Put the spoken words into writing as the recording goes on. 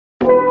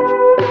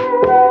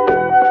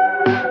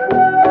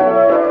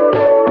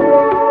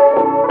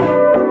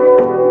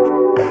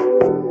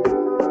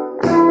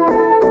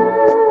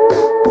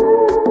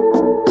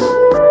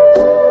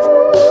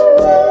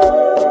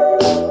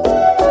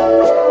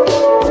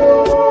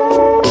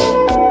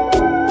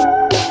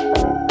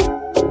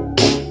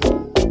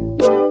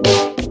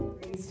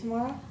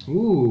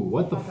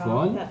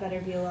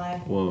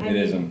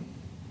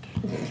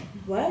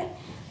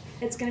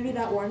gonna be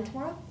that warm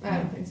tomorrow? I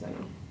don't think so. No.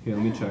 Here,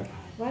 let me check.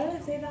 Why did I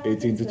say that?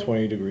 18 to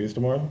 20 degrees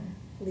tomorrow.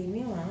 Leave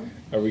me alone.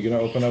 Are we gonna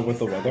open up with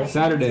the weather?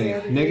 Saturday,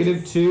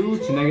 -2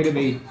 to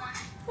 -8.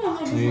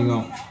 There you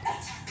go.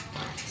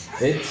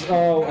 It's,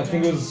 I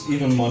think it was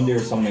even Monday or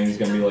something, it's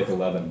gonna be like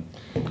 11.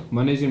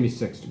 Monday's gonna be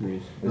 6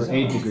 degrees. Or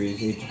 8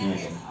 degrees. 8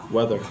 degrees.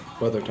 Weather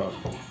talk.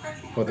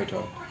 Weather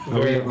talk. Are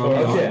we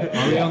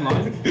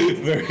online?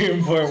 Very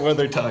important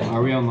weather talk.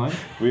 Are we online?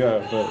 We are,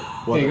 but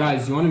Hey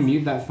guys, you want to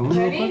mute that phone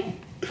real quick?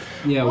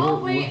 Yeah, Oh,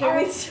 we're wait,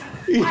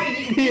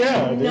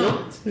 yeah, dude.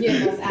 not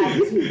give us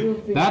attitude.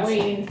 We've been That's-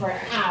 waiting for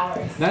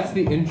hours. That's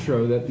the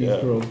intro that these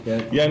girls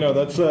get. Yeah, no,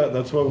 that's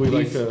what we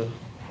like to.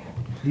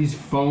 These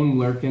phone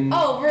lurking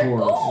Oh, we're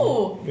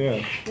whores.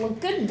 Yeah.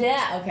 Look at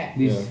that. Okay.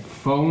 These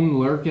phone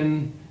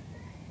lurking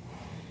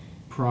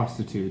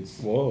prostitutes.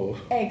 Whoa.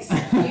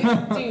 Excuse.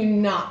 Do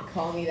not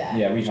call me that.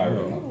 Yeah, we hired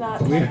them. Not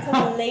to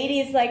the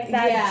ladies like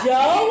that, Yeah.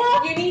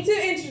 Joe. You need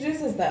to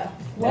introduce us though.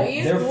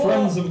 They're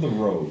friends of the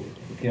road.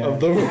 Okay? Of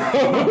the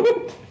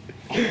road.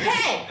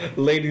 Hey.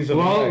 Ladies of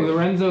Well, the night.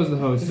 Lorenzo's the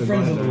host, so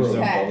Friends of the road.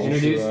 Okay.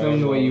 introduce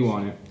them the way you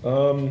want it.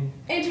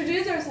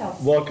 Introduce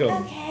ourselves.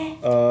 Welcome. Okay.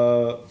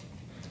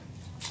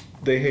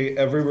 They hate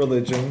every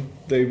religion.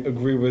 They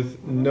agree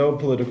with no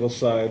political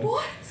side.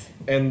 What?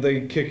 And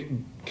they kick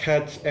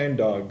cats and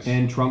dogs.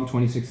 And Trump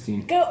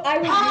 2016. Go. I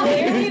was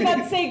literally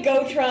about to say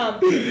go Trump.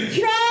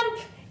 Trump.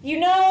 You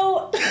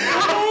know,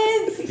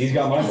 He's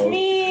got my it's vote.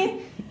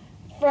 me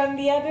from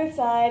the other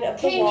side of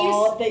the Can you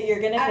wall that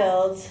you're gonna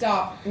build.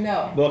 Stop.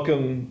 No.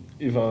 Welcome,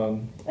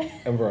 Yvonne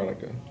and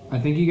Veronica. I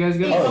think you guys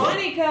gotta.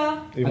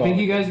 Monica. I think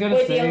you guys gotta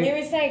Wait, the only say.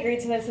 reason I agreed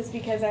to this is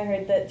because I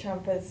heard that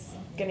Trump is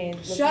gonna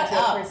listen Shut to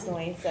up. it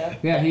personally. So.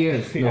 Yeah, he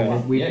is. Yeah. No,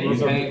 we're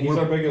He's paying.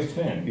 our biggest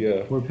fan.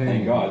 Yeah. We're paying.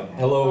 Thank God.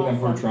 Hello, Awesome.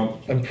 Emperor Trump.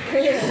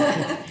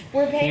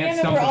 We're paying Can't him, and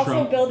stump we're a also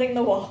Trump. building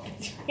the wall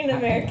between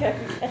America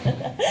and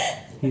Canada.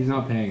 He's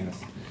not paying us.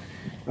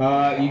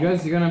 You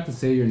guys, you're gonna have to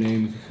say your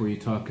names before you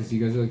talk, because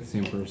you guys are like the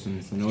same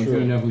person, so no one's True.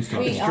 gonna know who's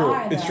talking. We It's true.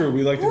 are, It's though. true.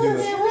 We like to do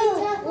this.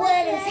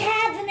 What is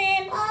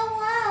happening?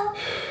 Oh,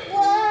 whoa,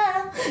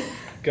 whoa.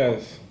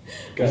 Guys.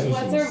 This was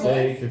What's a her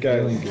mistake.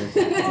 Guys.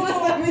 This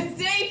was a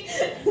mistake.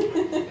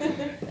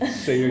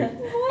 Say your.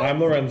 I'm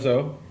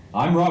Lorenzo.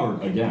 I'm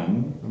Robert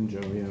again. I'm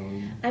Joe. Yeah.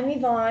 I'm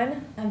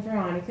Yvonne. I'm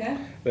Veronica.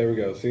 There we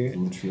go. See.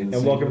 Literally the And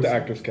same welcome to person.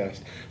 Actors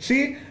Cast.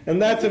 See,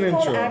 and that's an It's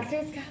called intro.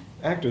 Actors Cast.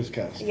 Actors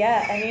Cast.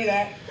 Yeah, I knew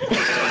that.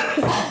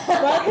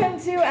 Welcome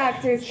to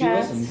Actors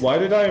Cast. Why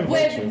did I invite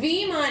With you?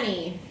 V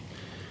Money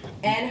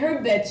and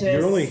her bitches.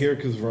 You're only here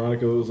because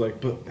Veronica was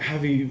like, but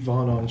have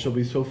Yvonne on. She'll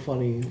be so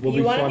funny. We'll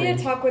You be wanted funny. me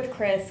to talk with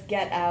Chris.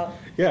 Get out.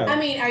 Yeah. I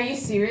mean, are you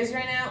serious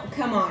right now?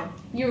 Come on.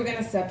 You were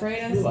gonna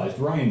separate I us? realized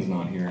Ryan's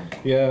not here.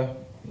 Yeah.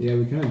 Yeah,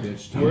 we kind of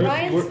ditched him. We're-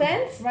 Ryan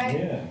Spence? Right?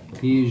 Yeah.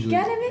 He usually.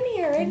 Get him in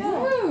here right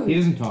now. He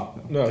doesn't talk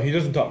though. No, he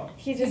doesn't talk.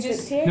 He just just-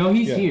 sits here. No,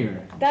 he's Yeah.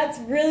 here. That's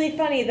really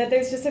funny that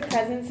there's just a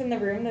presence in the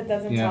room that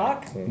doesn't Yeah.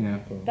 talk. Yeah.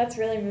 That's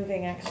really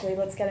moving, actually.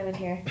 Let's get him in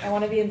here. I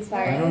want to be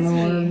inspired. I don't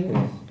know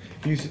where.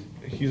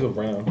 He's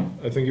around.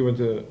 I think he went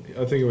to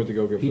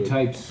go get He food.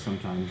 types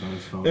sometimes on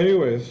his phone.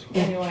 Anyways,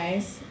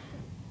 Anyways.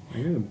 I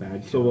got a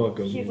bad. so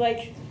welcome. He's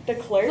like the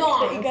clerk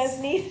that you guys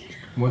need.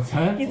 What's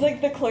that? He's like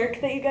the clerk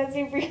that you guys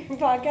need for your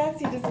podcast.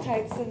 He just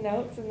types some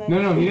notes and then.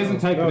 No, he doesn't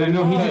type No, it.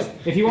 No, he no. just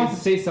if he wants to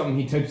say something,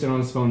 he types it on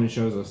his phone and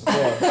shows us.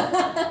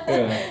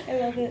 Yeah. I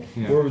love it.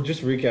 Yeah. We're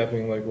just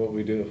recapping like what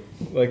we do.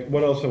 Like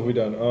what else have we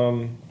done?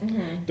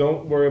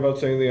 Don't worry about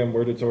saying the M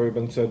word. It's already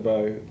been said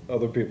by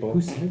other people.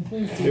 Who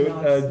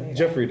said?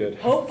 Jeffrey did.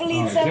 Hopefully,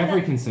 Oh, some.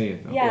 Jeffrey can say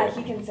it though. Yeah, Yeah.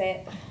 he can say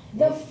it.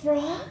 The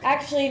frog?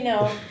 Actually,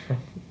 no.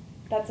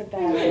 That's a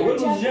bad When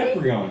one. was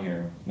Jeffrey on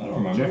here? I don't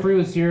remember. Jeffrey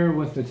was here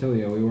with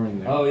Attilio. We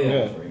weren't there. Oh, yeah. Yeah.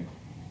 That's right.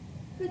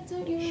 But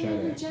don't you Shut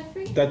remember it.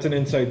 Jeffrey? That's an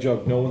inside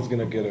joke. No one's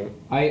gonna get it.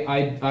 I We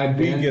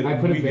get it, I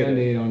put a we get it.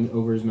 band-aid on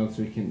over his mouth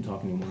so he couldn't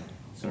talk anymore.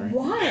 Sorry.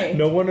 Why?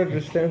 No one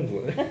understands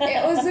it.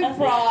 It was a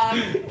frog.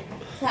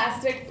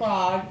 Plastic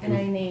frog, and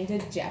I named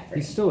it Jeffrey.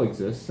 He still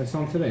exists. I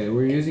saw him today.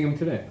 We're using him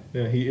today.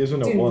 Yeah, he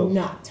isn't a Do was.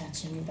 not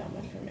touch him without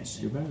my You're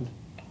permission. bad.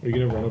 Are you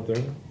gonna run up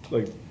there,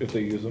 like if they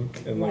use them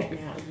and like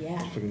Right now, yeah.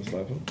 fucking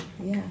slap them?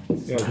 Yeah.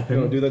 Yeah, Slap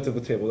no, him. do that to the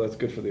table. That's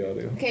good for the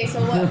audio. Okay, so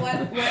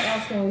what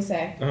else can we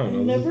say? I don't I've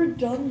know. never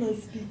done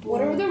this before.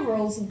 What are the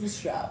rules of the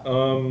show?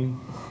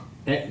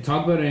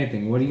 Talk about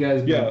anything. What do you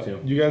guys been Yeah, up to?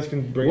 you guys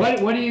can bring.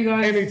 What do you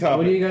guys? Any topic.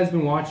 What do you guys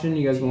been watching?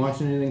 You guys been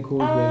watching anything cool?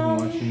 You guys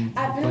been watching?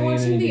 I've been playing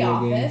watching any The video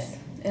Office, games?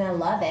 and I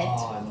love it.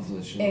 Oh, I love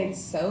this show. It's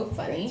so Great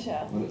funny.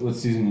 show. What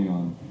season are you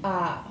on?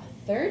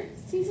 Third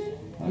season?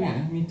 Oh,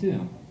 yeah, me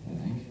too. I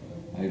think.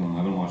 I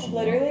haven't watched it.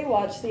 Literally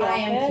watched The I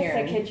am Office. I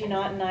Karen. kid you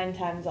not, 9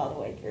 times all the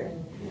way through.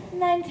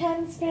 9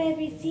 times for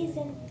every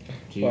season.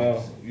 Jesus.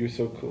 Wow, you're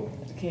so cool.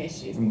 Okay,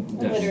 she's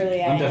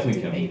Literally, I'm I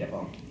definitely Kevin.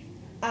 debatable.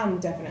 I'm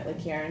definitely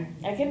Karen.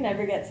 I could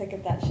never get sick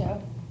of that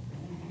show.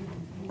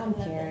 I'm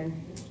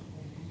Karen.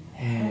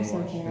 I I'm never so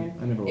watched it. Karen.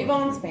 I never watched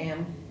Yvonne it.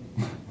 Spam.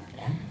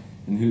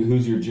 And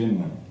who's your Jim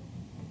then?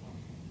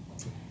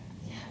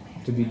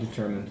 To be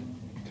determined.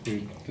 To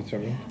be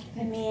determined.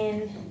 I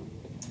mean,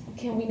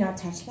 Can we not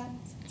touch that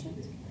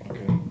subject?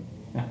 Okay.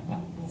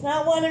 It's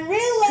not one in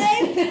real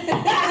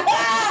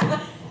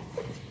life.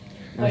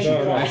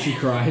 As she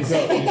cries.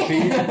 No, you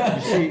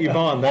see,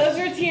 Yvonne, Those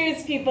were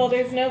tears, people.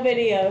 There's no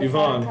video. so I'm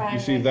Yvonne, crying you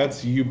see, right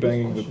that's you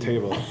banging the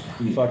table.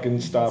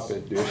 Fucking stop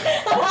it, dude.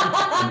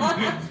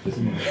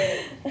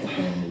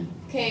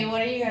 Okay,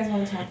 what do you guys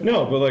want to talk about?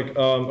 No, but like,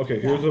 okay,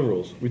 here's the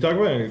rules. We talk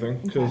about anything,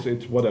 because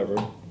it's whatever.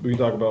 We can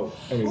talk about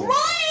anything.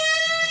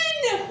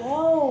 Ryan!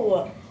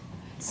 Whoa.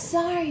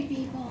 Sorry,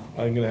 people.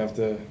 I'm gonna have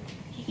to...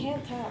 He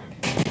can't talk.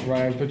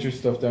 Ryan, put your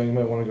stuff down. You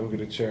might want to go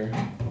get a chair.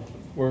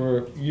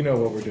 You know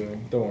what we're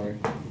doing. Don't worry.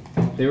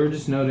 They were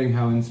just noting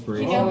how You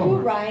inspirational. know who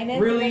Ryan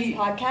is Really? in this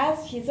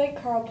podcast? He's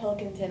like Carl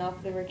Pilkington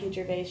off the Ricky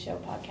Gervais Show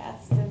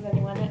podcast. Does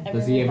anyone ever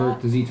Does he heard ever?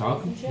 that? Does he talk?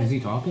 Listen to it? Does he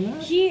talk in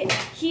that?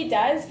 He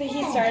does, but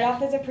he started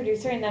off as a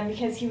producer, and then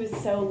because he was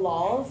so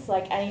lols,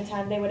 like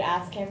anytime they would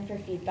ask him for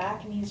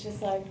feedback, and he's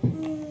just like,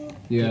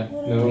 Yeah.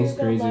 What No, do he's you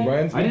crazy. like?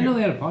 Ryan's I didn't know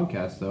they had a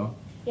podcast though.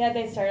 yeah,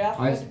 they started off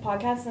I- with a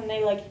podcast, and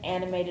they like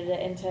animated it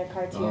into a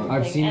cartoon.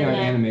 I've thing, seen and their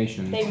then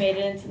animations, They made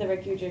it into the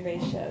Ricky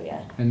Gervais Show,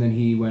 yeah. and then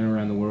he went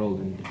around the world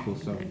and did cool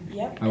stuff.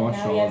 Yep. I watched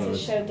and now all he of has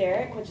his those. show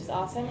Derek, which is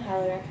awesome.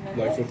 Highly recommend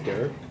Life it. with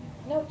Derek?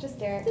 Nope, just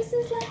Derek. This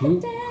is like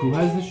Who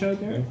has the show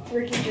there?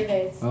 Ricky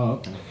Gervais. Oh,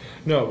 okay.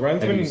 No,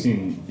 Ryan's Have been... you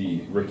seen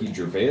the Ricky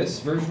Gervais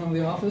version of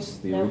The Office?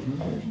 The No. original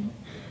version?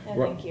 No,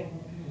 Ri- thank you.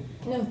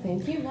 No,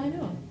 thank you. Why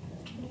not?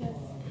 Yes.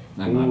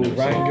 I'm not Ooh, never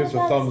Ryan seen it. gives a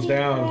thumbs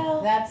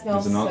down. That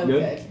smells Is it not so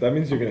good? good. That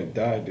means you're gonna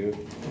die, dude.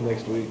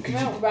 Next week.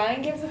 No,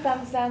 Ryan gives a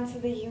thumbs down to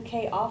the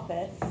UK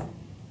Office.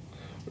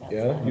 That's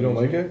Yeah? all. You don't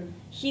like it?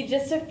 He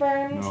just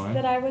affirmed No, I-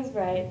 that I was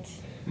right.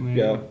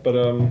 Yeah, but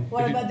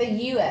What if you- about the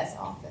U.S.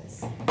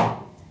 office?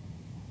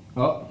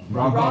 Oh,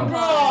 rock Rock on. on.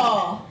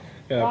 Oh,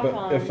 yeah, Rock but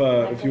on, if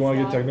Michael you want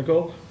to get Scott.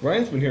 technical,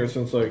 Ryan's been here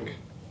since like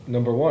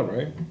number 1,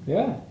 right?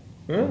 Yeah.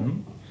 Huh?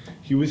 Mhm.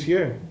 He was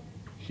here.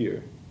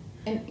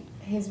 and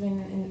he's been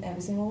in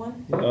every single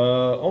one.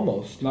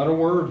 Almost. Not a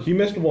word. He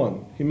missed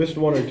one. He missed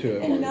one or two. I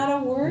And believe.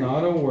 not a word.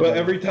 Not a word. But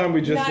every time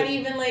we just Not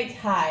even like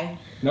hi.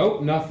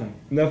 Nope. Nothing.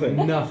 nothing.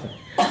 Nothing.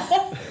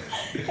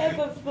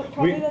 That's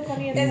probably the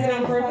funniest Is it thing on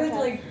in this purpose? podcast.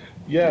 Like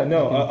Yeah,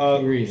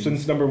 no. Reasons.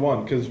 Since number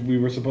 1, because we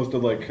were supposed to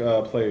like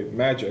play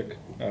Magic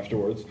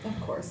afterwards.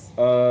 of course.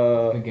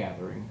 The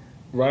Gathering.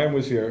 Ryan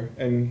was here,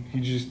 and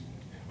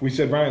we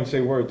said Ryan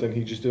say words, and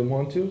he just didn't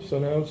want to. So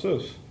now it's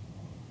this.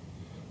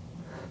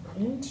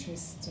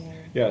 Interesting.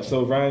 Yeah.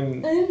 So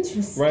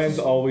Interesting. Ryan's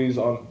always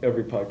on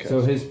every podcast.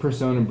 So his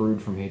persona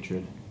brewed from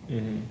hatred,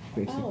 hmm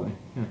basically.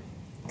 Yeah.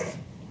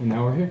 And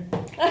now we're here.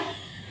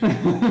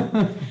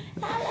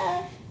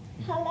 Holla,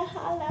 holla,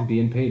 holla.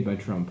 Being paid by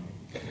Trump.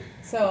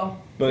 So,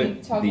 But-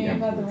 keep talking The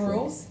about the Emperor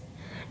rules.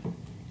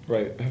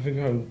 Right. Having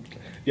gone.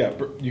 Yeah.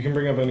 You can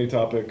bring up any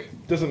topic.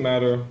 Doesn't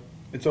matter.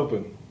 It's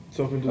open. It's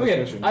open to Okay,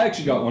 discussion. I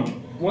actually got one.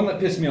 One that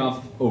pissed me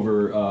off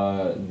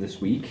over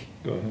this week.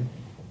 Go ahead.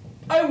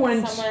 I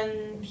went.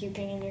 Someone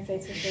puking in your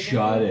face with sugar.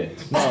 Shut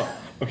it. No.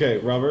 Okay,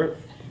 Robert.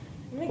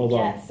 I'm a Hold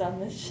on. guest on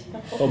this show.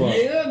 Hold on.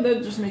 Yeah,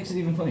 that just makes it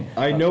even funny.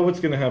 I know what's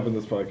gonna happen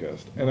this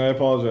podcast, and I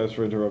apologize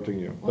for interrupting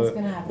you. What's but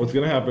gonna happen? What's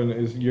gonna happen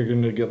is you're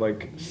gonna get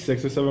like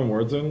 6 or 7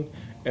 words in,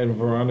 and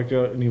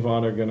Veronica and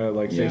Yvonne are gonna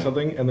like say Yeah.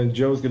 something, and then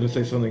Joe's gonna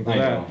say something to I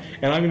that, know.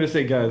 and I'm gonna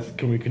say, guys,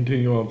 can we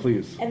continue on,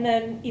 please? And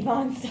then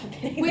Yvonne stopped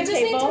hitting We the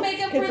just need to table, make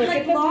up 'cause for, look like,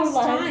 at the blue lost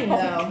lines time,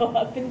 that though. Go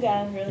up and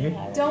down really Hmm?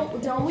 high.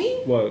 Don't we?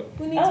 What?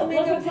 We need Oh, to make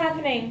look up what's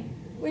happening,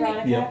 We need-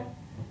 Veronica. Yep.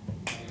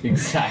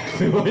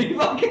 Exactly what he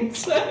fucking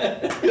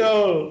said.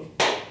 Yo.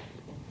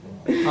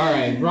 All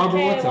right, Robert,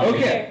 Okay, what's up? well,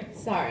 Okay. here.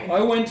 Sorry.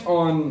 I went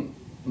on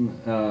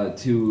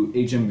to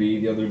HMV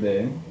the other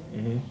day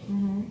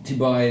to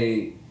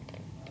buy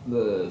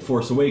the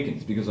Force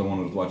Awakens because I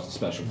wanted to watch the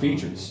special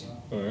features.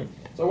 All right.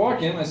 So I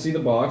walk in, I see the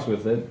box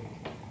with it,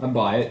 I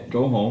buy it,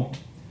 go home,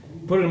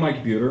 put it in my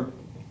computer,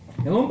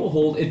 and lo and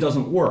behold, it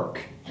doesn't work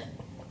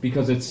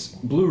because it's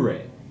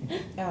Blu-ray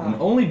and Oh.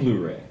 only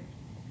Blu-ray.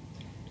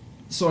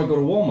 So I go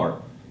to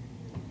Walmart,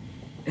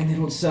 and they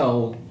don't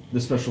sell the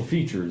special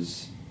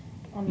features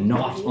On the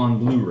not TV. on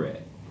Blu-ray.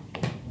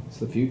 It's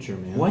the future,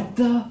 man. What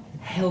the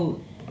hell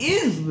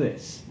is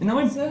this? And now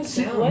I'm So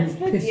sitting dumb. here What's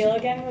the pissed. deal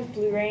again with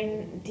Blu-ray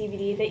and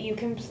DVD that you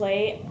can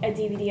play a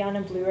DVD on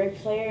a Blu-ray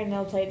player and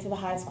they'll play it to the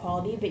highest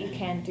quality, but you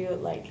can't do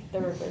it like the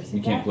reverse of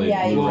You can't that? play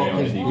Yeah, you Blu-ray can't. on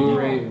a Because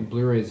DVD.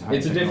 Blu-ray's high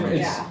It's a different.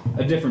 It's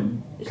technology. a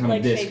different It's kind like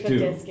of disc shape of too.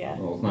 disc, yeah.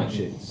 Well, it's not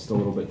shape. It's just a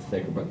little bit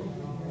thicker, but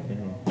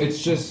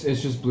It's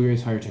just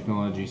Blu-ray's higher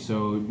technology,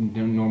 so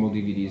normal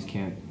DVDs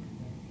can't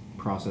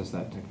process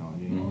that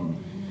technology.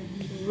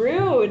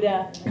 Rude.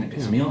 and it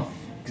pissed me off.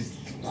 'Cause,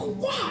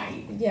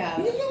 why? Yeah.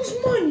 You lose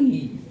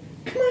money.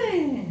 Come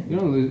on. You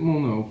don't lose, well,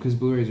 no, because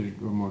Blu-rays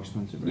are more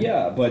expensive, right?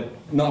 Yeah, but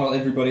not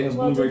everybody has a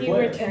Well, Blu-ray did you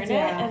player. return it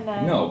Yeah. and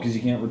then No, because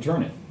you can't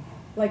return it.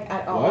 Like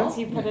at all. What? once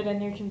you put it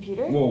in your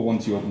computer? Well,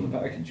 once you open the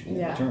package, you can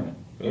Yeah. return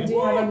it. Do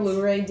you have a What?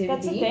 Blu-ray DVD?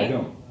 That's a I thing?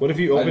 don't. What if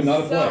you I'm open?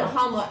 not a So player.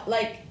 how much?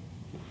 Like,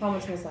 how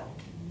much was that?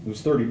 It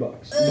was $30,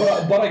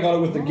 but I got it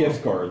with the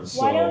gift card.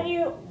 So Why don't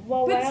you?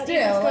 Well, But why don't you still,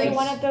 just go to like,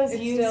 one of those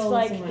it's used still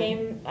like losing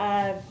game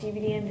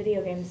DVD and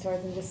video game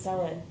stores and just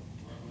sell it?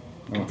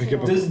 Oh. Pick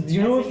up a- Do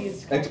you know That's a if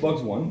used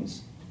Xbox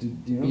Ones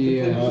Do you know?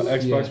 Yeah.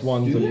 Xbox Yes.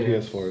 Ones Do and they?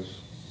 PS4s.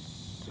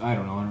 I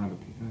don't know. I don't have a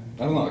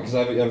I don't know, because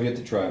I've yet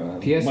to try it.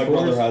 PS4s. My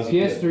brother has it.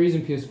 PS3s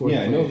and PS4s.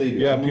 Yeah, I know they do.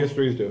 Yeah,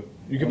 PS3s do.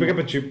 You can pick up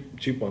a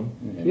cheap one.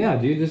 Yeah,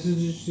 dude, this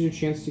is just your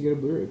chance to get a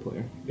Blu-ray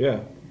player. Yeah.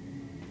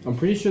 I'm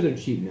pretty sure they're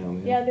cheap now,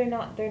 man. Yeah, they're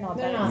not They're not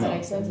that that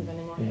expensive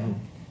anymore.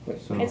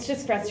 So. It's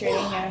just frustrating,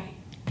 yeah.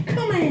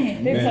 Come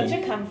on. There's Man. such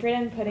a comfort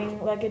in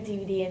putting like a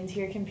DVD into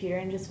your computer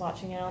and just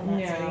watching it on that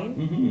Yeah. screen.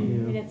 I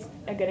Mm-hmm. mean, it's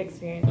a good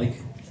experience. Like-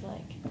 to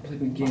like. I play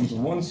the games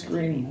on one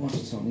screen, watch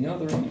this on the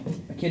other.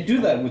 I can't do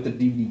that with the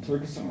DVD player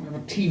because I don't have a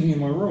TV in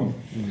my room.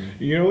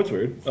 You know what's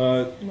weird?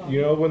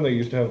 You know when they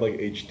used to have like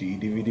HD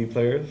DVD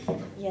players?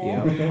 Yeah.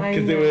 Yeah.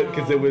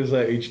 Because it was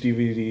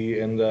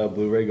HDVD and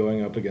Blu-ray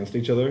going up against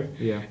each other,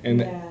 Yeah.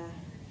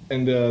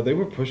 and they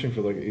were pushing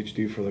for like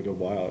HD for like a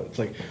while. It's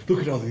like, look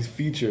at all these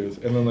features,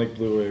 and then like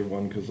Blu-ray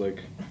won because like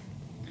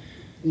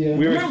Yeah.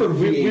 we Remember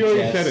already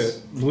VHS? said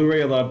it.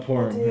 Blu-ray allowed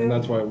porn, and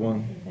that's why it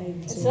won.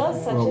 It still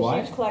has such Well, a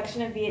why? huge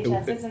collection of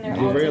VHSs, and they're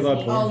all Very Disney. allowed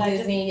porn. All I just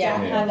Disney, yeah.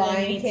 don't have the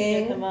Lion need to King.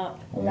 get them up.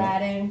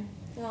 Aladdin.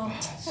 Oh, I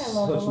love Such the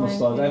Lion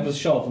nostalgia. I have King. a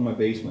shelf in my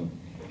basement,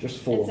 just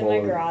full It's of in my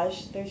all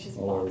garage. There's just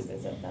all our-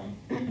 boxes of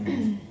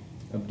them.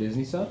 Of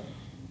Disney stuff?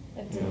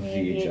 Of Yeah,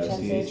 Disney VHSs.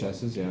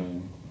 VHSs, yeah.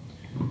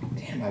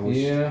 Damn, I wish.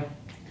 Yeah.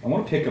 I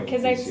want to pick up.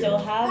 Because I this still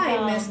year. have.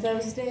 I miss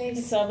those I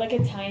days. still have like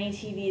a tiny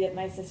TV that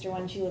my sister,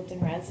 when she lived in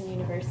res in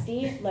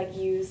university, like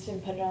used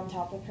and put it on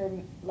top of her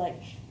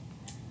like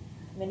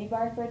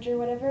minibar fridge or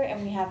whatever,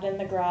 and we have it in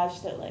the garage.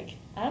 That like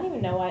I don't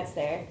even know why it's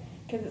there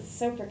because it's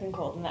so freaking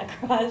cold in that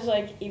garage.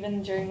 Like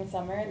even during the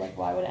summer, like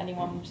why would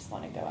anyone just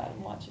want to go out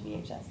and watch a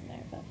VHS in there?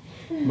 But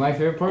My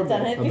favorite part I've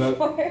done it about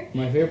before.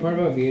 my favorite part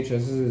about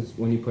VHSs is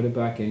when you put it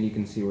back in, you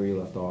can see where you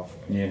left off.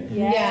 Yeah.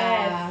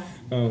 Yes.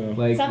 I don't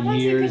know. Like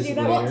Sometimes you years can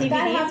do that with later.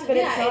 DVDs, but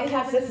it's not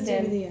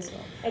consistent. DVD as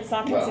well. It's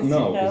not Well, consistent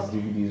no, though. because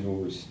DVDs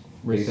will Reset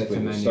basically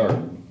to menu. restart.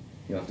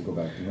 You have to go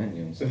back to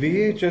menu and stuff.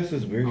 VHS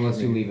is weird Unless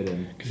for you me. leave it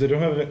in. Because I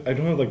don't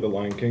have like the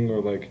Lion King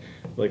or like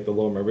the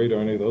Little Mermaid or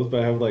any of those, but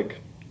I have like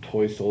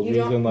toy soldiers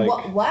You don't. and like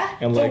What?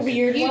 and The like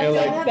weird You ones and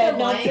don't like have bed the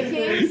knots Lion and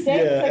King? broomsticks. Yeah,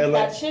 Like and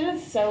that like- shit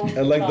is so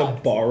and like the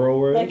fucked.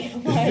 borrowers. Like,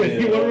 why you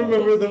want to would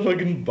remember the Disney-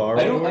 fucking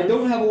borrowers? I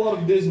don't have a lot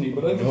of Disney,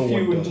 but I have No a few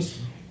one and does. just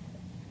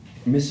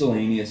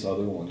miscellaneous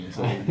other ones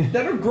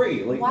that are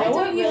great. Like Why No don't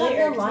one you really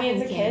have the irked me as a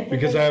Lion King? kid.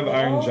 Because I have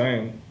Iron little-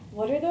 Giant.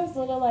 What are those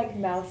little like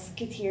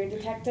Mouseketeer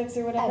detectives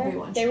or whatever?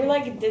 Everyone They were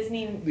like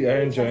Disney. The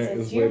Iron VHSs. Giant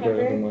is Do you way better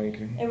remember? than Lion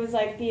King. It was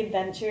like the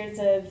Adventures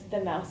of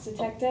the Mouse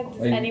Detective.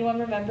 Does I- anyone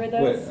remember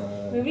those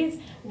movies?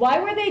 Why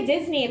were they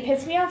Disney? It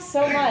pissed me off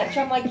so much.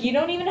 I'm like, you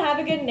don't even have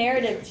a good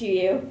narrative to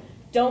you.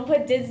 Don't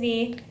put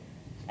Disney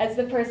as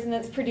the person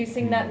that's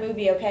producing that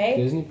movie, okay?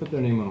 Disney put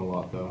their name on a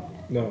lot though.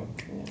 No.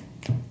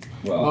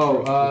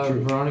 well,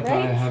 Veronica, I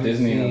Right? haven't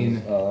Disney seen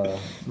has,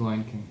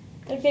 Lion King.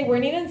 Like they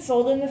weren't even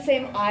sold in the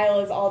same aisle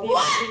as all the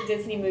other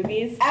Disney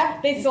movies.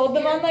 They sold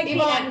them on like the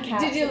Yvonne, end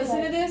caps. did you It's listen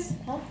like- to this?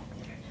 Huh?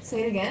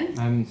 Say it again.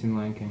 I haven't seen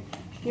Lion King.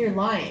 You're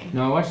lying.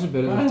 No, I watched a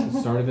bit of the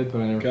start of it,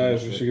 but I never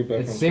Guys, finished we it. should get back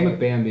It's on the same track. with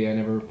Bambi. I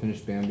never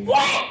finished Bambi.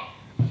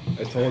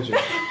 I told you.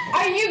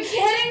 Are you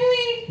kidding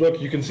me?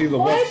 Look, you can see the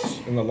What? lips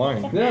in the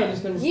line. No, I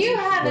just never. You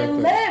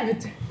haven't Right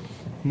lived.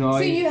 No, So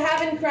I. you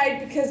haven't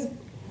cried because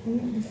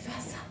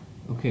Mufasa.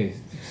 Okay,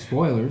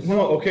 spoilers.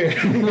 No, okay.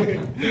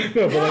 no,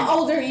 but like, How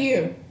old are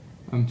you?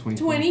 I'm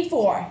 24.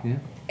 24. Yeah.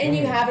 And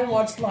you haven't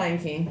watched Lion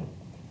King.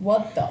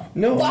 What the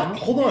no, fuck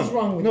hold on. is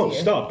wrong with no, you?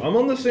 stop. I'm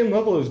on the same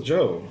level as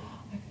Joe.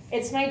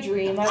 It's my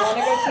dream. I want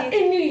to go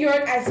see. In New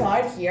York, I saw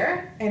it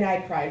here, and I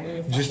cried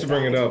when Mufasa Just to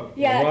bring it died. up,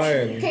 Yeah.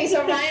 Ryan. Okay,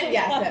 so Ryan,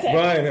 yes.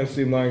 Ryan has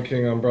seen Lion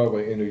King on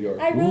Broadway in New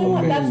York. I really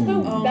want. That's the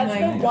Oh that's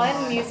my the God.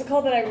 one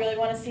musical that I really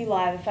want to see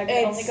live. If I could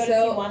only It's go to see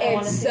so one, I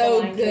want to it's see the so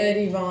Lion good,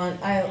 King. Yvonne.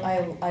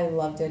 I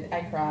loved it.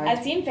 I cried.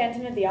 I've seen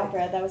Phantom of the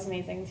Opera. That was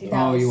amazing too.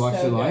 That Oh, you was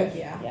watched so it live? good,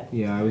 Yeah. Yeah.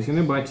 Yeah, I was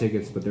gonna buy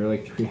tickets, but they're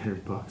like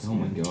 $300. oh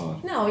my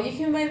god. No, you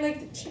can buy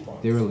like the cheap ones.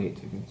 They were late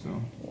tickets,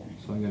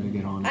 so I gotta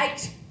get on.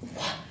 it.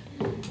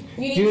 You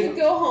need Dude. to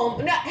go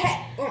home. No,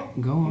 hey,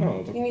 Go on.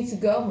 No, you need to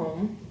go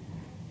home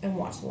and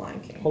watch The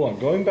Lion King. hold on.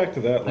 Going back to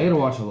that. I gotta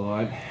watch a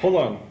lot. Hold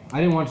on. I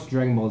didn't watch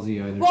Dragon Ball Z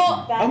either.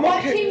 Well, That- I'm what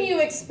okay. can you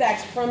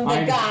expect from the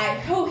I- guy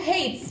who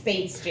hates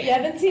Space Jam? You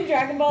haven't seen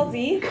Dragon Ball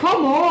Z?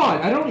 Come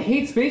on! I don't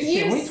hate Space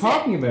You Jam. What are you said-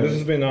 talking about? This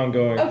has been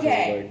ongoing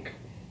Okay. for like.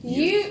 a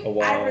You,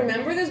 while. I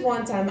remember this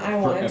one time I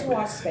wanted to Forever.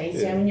 watch Space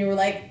Yeah. Jam, and you were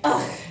like,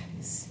 "Ugh,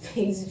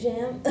 Space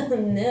Jam?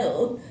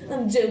 No,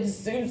 I'm Joe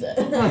D'Souza."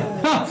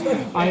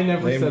 I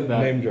never said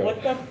that. Name drop.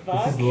 What the This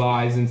fuck? is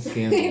lies and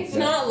scandals. It's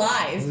not This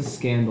lies. is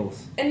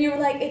scandals. And you were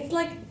like, "It's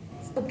like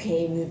it's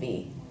okay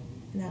movie,"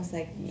 and I was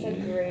like, It's a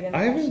 "Yeah." great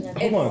I haven't. impression of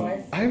Hold the on.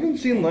 voice. I haven't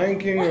seen Lion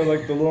King or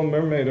like The Little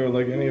Mermaid or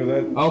like any of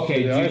that. Okay,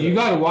 shit dude, either. you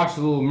gotta watch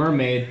The Little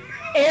Mermaid.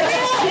 Ariel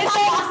did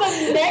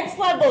some next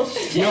level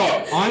shit.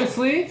 Yo,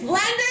 honestly,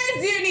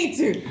 Flanders, you need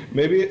to.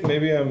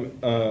 Maybe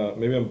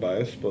I'm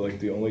biased, but like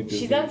the only Disney.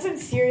 She's on some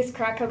serious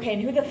crack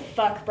cocaine. Who the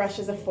fuck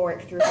brushes a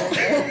fork through her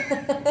hair?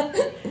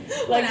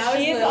 When Like I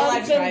was she is little, I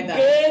on some tried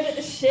that.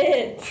 good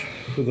shit.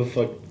 Who the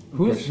fuck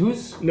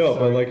Who's? No, but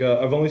sorry. like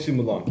I've only seen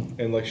Mulan,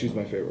 and like she's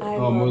my favorite. I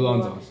Oh, love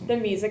Mulan's Mulan. awesome. The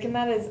music in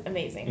that is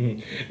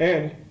amazing.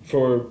 And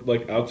for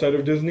like outside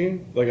of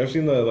Disney, like I've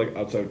seen the like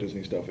outside of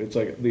Disney stuff. It's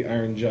like the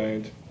Iron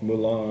Giant,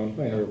 Mulan,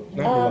 Oh, yeah. or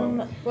not Mulan.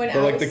 When But I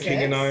like was the 6,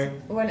 King and I.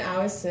 When I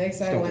was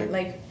 6, I Stop went it.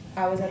 like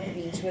I was at the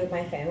beach with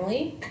my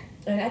family,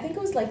 and I think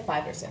it was like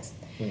 5 or 6.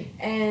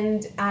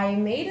 And I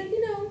made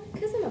a,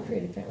 because I'm a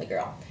pretty friendly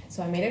girl,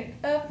 so I made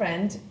a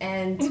friend,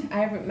 and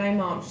my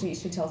mom, she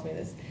tells me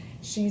this.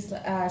 She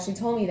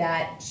told me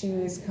that she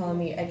was calling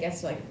me, I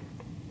guess like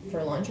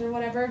for lunch or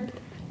whatever,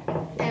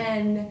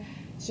 and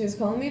she was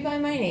calling me by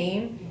my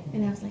name,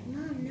 and I was like,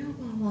 Mom, no,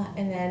 blah blah,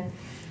 and then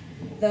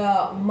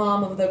the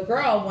mom of the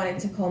girl wanted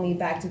to call me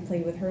back to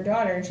play with her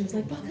daughter, and she was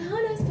like,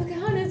 Pocahontas,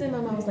 Pocahontas, and my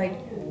mom was like,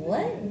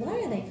 what?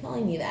 Why are they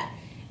calling me that?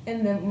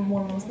 And the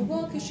woman was like,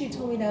 well, because she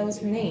told me that was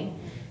her name.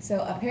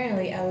 So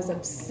apparently I was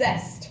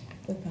obsessed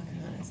with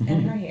Pocahontas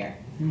and her hair.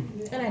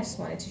 And I just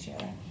wanted to share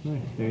that. Nice,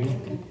 there you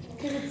go.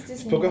 Because it's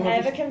Disney. Pocahontas. I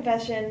have a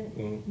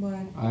confession. What? I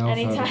also have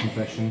a Anytime-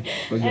 confession.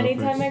 But go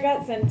Anytime first. I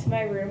got sent to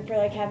my room for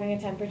like having a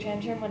temper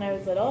tantrum when I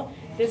was little,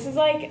 this is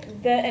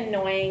like the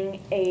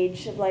annoying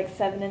age of like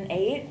 7 and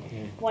 8,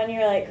 when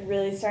you're like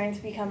really starting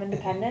to become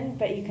independent,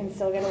 but you can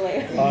still get away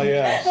with it. Oh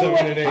yeah, 7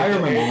 and 8. I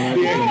remember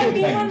when No, I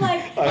mean I when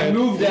like I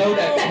moved out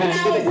at When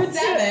I 10. was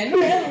 7.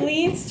 for at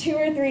least 2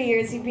 or 3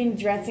 years you've been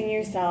dressing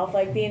yourself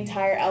like the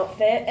entire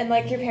outfit, and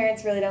like your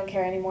parents really don't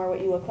care anymore what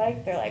you look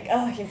like. They're like,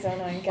 oh, you're so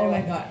annoying. Get Oh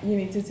away. my god, you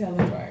need to tell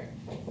the story.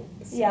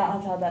 Yeah,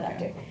 I'll tell that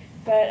after.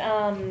 But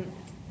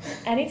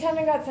anytime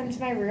I got sent to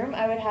my room,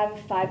 I would have a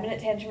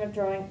 5-minute tantrum of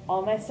throwing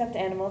all my stuffed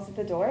animals at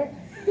the door.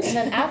 And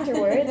then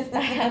afterwards,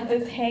 I had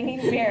this hanging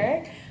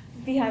mirror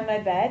behind my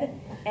bed,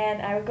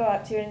 and I would go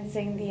up to it and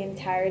sing the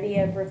entirety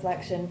of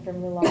Reflection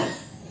from Mulan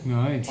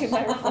Nice. to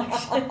my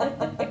reflection.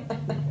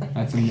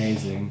 That's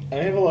amazing. I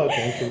have a lot of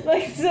tantrums.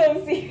 Like,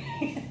 so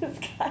serious,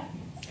 guys.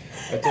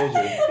 I told you.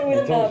 It I would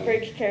told not you.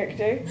 break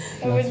character. It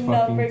That's would not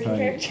fucking break tight.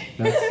 character.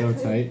 That's so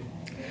tight.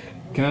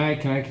 Can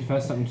I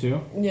confess something too?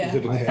 Yeah. Is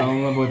it a I fell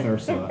in love with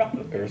Ursula.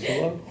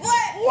 Ursula?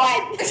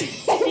 What?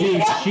 Dude, You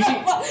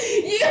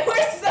were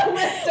so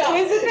messed up.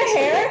 Was it the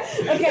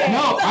hair? Okay.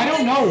 No, I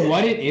don't know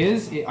what it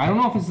is. I don't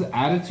know if it's the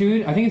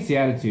attitude. I think it's the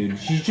attitude.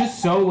 She's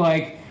just so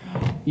like,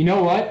 you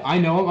know what? I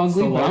know I'm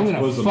ugly, the but I'm large gonna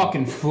bosom.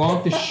 fucking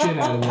flaunt the shit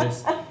out of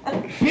this.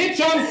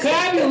 Bitch, I'm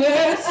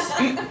fabulous!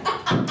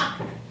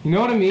 You know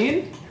what I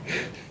mean?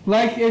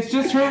 Like, it's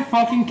just her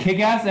fucking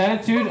kick-ass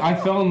attitude. I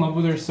fell in love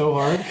with her so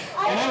hard. And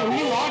I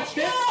rewatched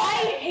it.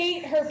 I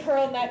hate her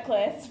pearl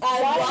necklace.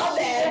 I Why love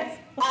she it.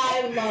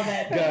 I love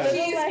it. Guys.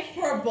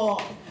 She's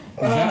purple. Is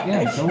that,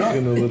 yeah, so I'm what?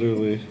 gonna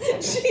literally.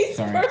 She's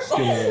Sorry, purple.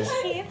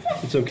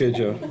 It's okay,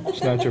 Joe.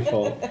 It's not your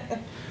fault.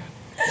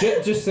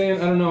 Just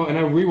saying, I don't know. And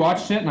I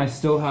rewatched it, and I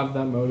still have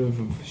that motive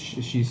of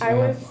she's I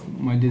was-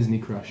 my Disney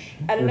crush.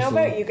 I don't know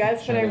Ursula. about you guys,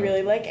 but Shout I out.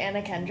 really like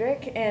Anna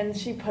Kendrick, and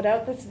she put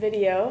out this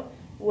video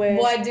with.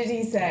 What did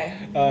he say?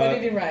 What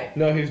did he write?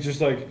 No, he's just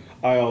like,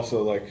 I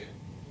also like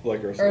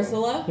Ursula.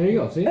 Ursula? There you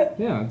go. See?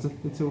 Yeah, it's a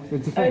I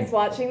thing. was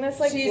watching this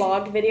like She's-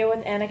 vlog video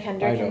with Anna I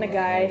Kendrick know and the that,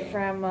 guy I know.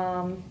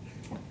 from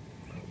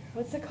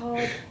what's it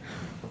called?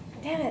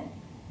 Damn it.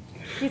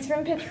 He's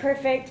from Pitch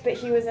Perfect, but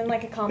he was in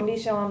like a comedy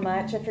show on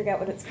Much. I forget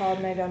what it's called,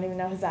 and I don't even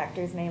know his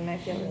actor's name, and I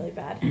feel really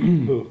bad.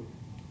 Who?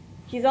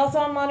 He's also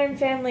on Modern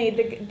Family.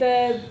 The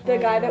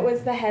guy that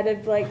was the head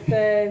of like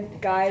the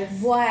guys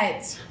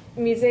What?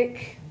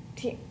 music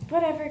team.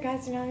 Whatever,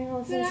 guys, you're not even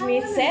listening But to I me.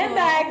 wanna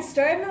Sandbag, know.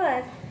 story of my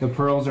life. The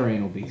pearls are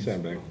anal beads.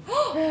 Sandbag.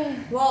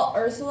 Well,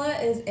 Ursula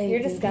is a You're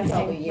big disgusting,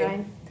 W.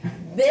 Ryan.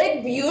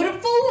 Big,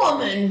 beautiful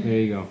woman. There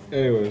you go.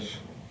 Anyways.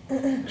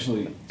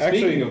 Actually, Actually-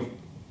 speaking of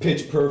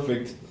Pitch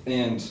Perfect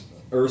and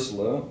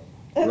Ursula,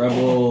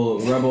 Rebel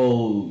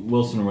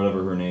Wilson or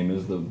whatever her name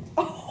is,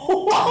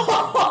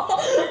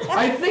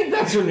 I think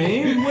that's her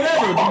name.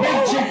 Whatever, the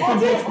big chick from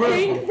Pitch Think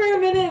Perfect. for a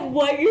minute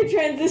what your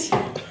transition.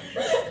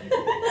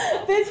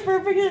 Pitch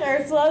Perfect and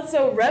Ursula,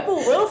 so Rebel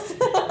Wilson.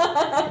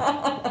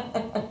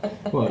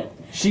 What?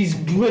 She's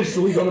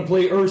literally gonna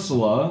play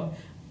Ursula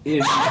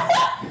in.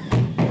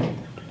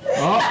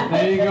 Oh,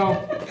 there you go.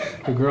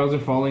 The girls are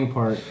falling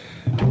apart.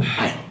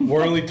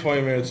 We're only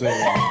 20 minutes in.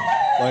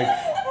 Like,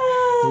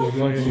 we're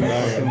fucking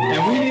dying.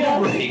 And we need a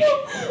break.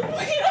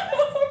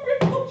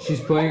 She's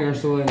playing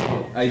Ursula.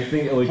 I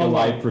think like a Hold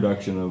on. live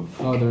production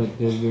of. Oh, they're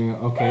doing it.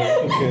 Okay.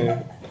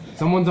 Okay.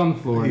 Someone's on the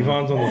floor. now.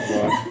 Yvonne's on the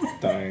floor,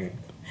 dying.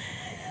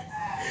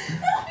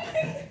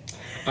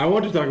 I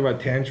want to talk about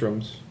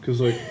tantrums, because,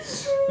 like,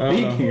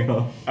 Speaking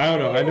of. I don't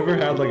know. I never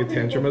had, like, a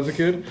tantrum as a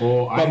kid.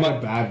 Oh, I But had my-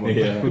 a bad one.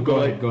 Yeah. But go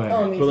ahead. Go ahead.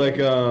 Oh, me But,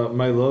 too. like,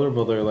 my little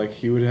brother, like,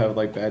 he would have,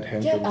 like, bad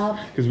tantrums. up.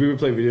 Because we would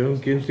play video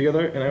games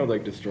together, and I would,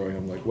 like, destroy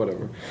him, like,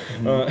 whatever.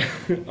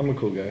 I'm a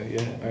cool guy,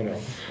 yeah, I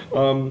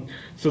know.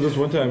 So this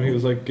one time, he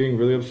was, like, getting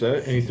really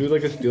upset, and he threw,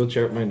 like, a steel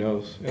chair at my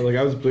nose. And, like,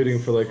 I was bleeding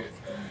for, like,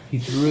 He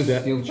threw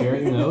his steel chair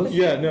in the nose.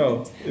 yeah,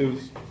 no. It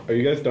was, are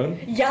you guys done?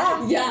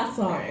 Yeah. Yeah,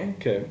 sorry.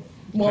 Okay.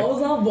 What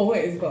was our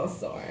voice though?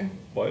 Sorry.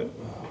 What?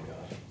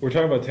 We're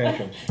talking about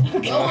tantrums.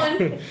 Go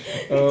on.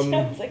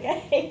 Sounds like I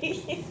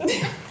hate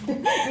you.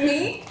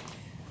 Me?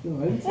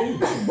 No, I didn't say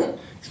anything.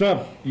 It's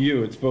not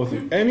you. It's both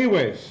of you.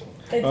 Anyways.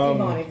 It's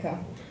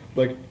Monica.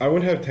 Like, I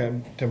wouldn't have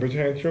temper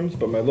tantrums,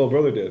 but my little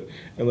brother did.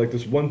 And, like,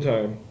 this one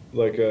time,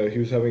 like, he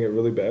was having it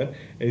really bad,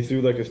 and he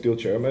threw, like, a steel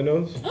chair at my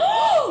nose.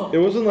 It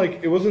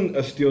wasn't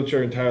a steel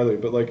chair entirely,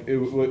 but, like,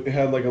 it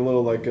had, like, a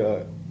little, like,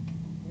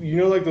 you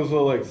know, like, those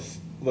little,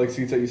 like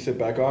seats that you sit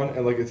back on,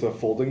 and, like, it's a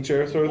folding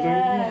chair sort of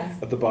Yes.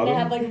 thing at the They bottom.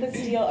 have like the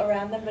steel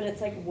around them, but it's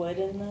like wood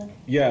in the.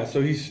 Yeah,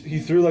 so he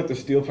threw, like, the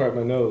steel part at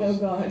my nose. Oh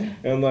God.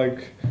 And,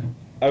 like,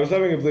 I was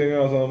having a bleeding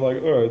nose, and I'm like,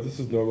 alright, this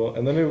is normal.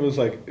 And then it was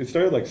like, it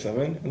started like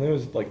 7, and then it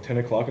was like 10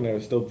 o'clock, and I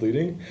was still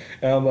bleeding.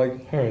 And I'm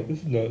like, alright, this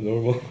is not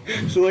normal.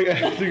 So, like, I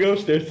have to go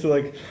upstairs to,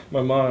 like,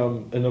 my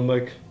mom, and I'm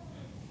like,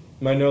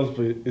 my nose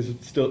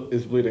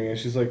is bleeding. And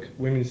she's like,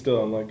 what do you mean still?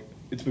 I'm like,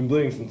 it's been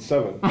bleeding since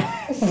 7.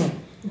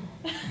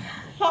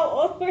 How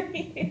old were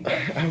you?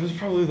 I was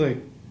probably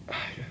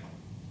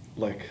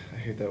like, I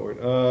hate that word.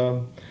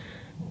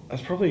 I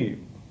was probably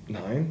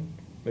 9,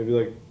 maybe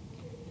like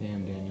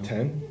Damn, Daniel.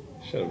 10.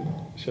 Shut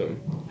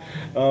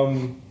up.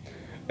 And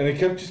it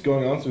kept just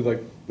going on through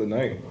like the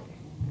night.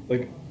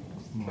 Like,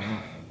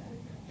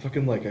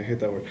 fucking like, I hate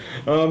that word.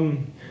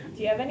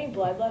 Do you have any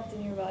blood left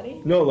in your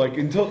body? No, like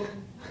until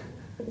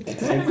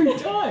Every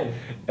time.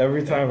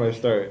 every time I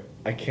start,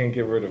 I can't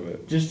get rid of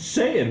it. Just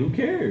say it. Who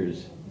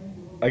cares?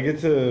 I get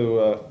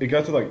to, it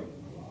got to like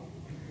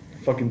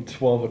fucking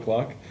 12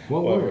 o'clock.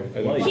 What Whatever, word?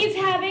 I don't- He's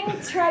having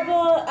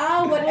trouble.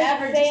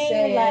 whatever, with just saying,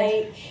 say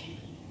it.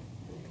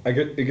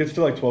 like. it gets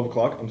to like 12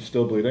 o'clock, I'm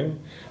still bleeding.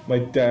 My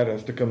dad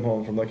has to come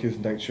home from like his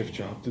night shift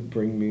job to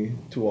bring me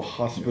to a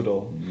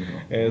hospital.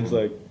 And it's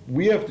like,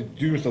 we have to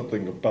do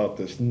something about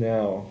this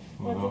now.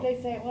 What did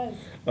they say it was?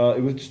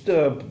 It was just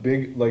a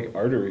big like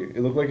artery.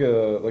 It looked like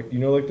you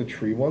know, like the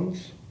tree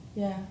ones?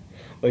 Yeah.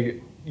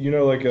 Like, you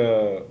know, like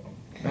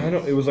I don't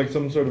know, it was like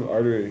some sort of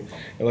artery.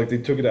 And like they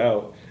took it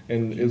out,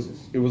 and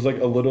it was like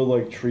a little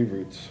like tree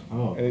roots.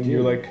 Oh, And dude.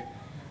 you're like,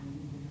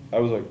 I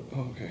was like,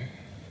 oh, okay.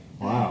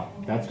 Wow,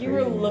 that's You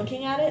crazy. were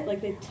looking at it,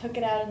 like they took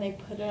it out and they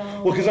put it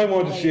on. Well, because I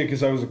wanted to like- see it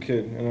because I was a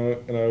kid,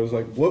 and I was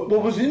like, what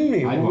was in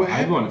me? I'd What want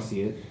happened? to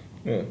see it.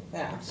 Yeah.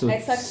 Yeah. So I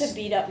sucked a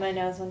bead up my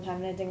nose one time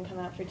and it didn't come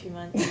out for 2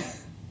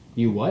 months.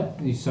 You what?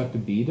 You sucked a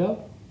bead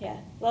up? Yeah.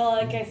 Well,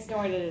 like I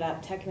snorted it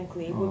up.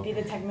 Technically, would Oh. be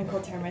the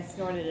technical term. I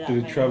snorted it up. Did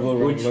it my travel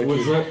nose.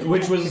 around?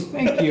 Which was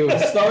Thank you. the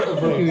start of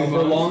Thank you, a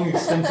Mom. long,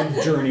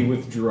 extensive journey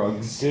with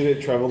drugs. Did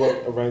it travel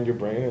like around your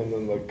brain and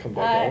then like come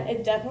back out?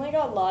 It definitely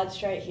got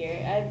lodged right here.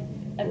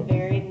 I have a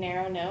very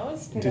narrow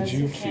nose. For Did those you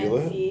who can't feel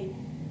it? see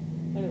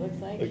what it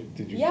looks like. Like,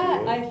 did you Yeah,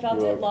 feel it? I felt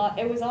You were it like,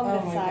 It was on Oh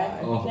this my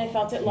side, God. and I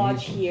felt it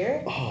lodge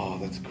here. Oh,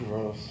 that's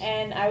gross.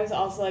 And I was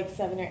also like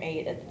 7 or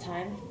 8 at the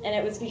time, and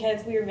it was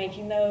because we were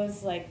making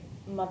those like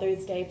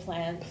Mother's Day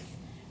plants,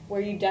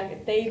 where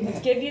they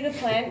give you the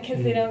plant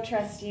because they don't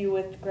trust you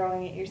with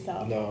growing it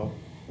yourself. No.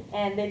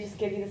 And they just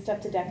give you the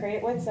stuff to decorate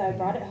it with. So I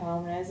brought it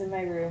home, and I was in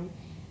my room,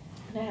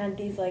 and I had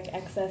these like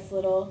excess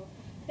little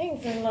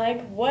things, and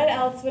like, what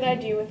else would I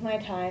do with my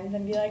time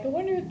than be like, I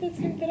wonder if this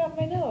can fit up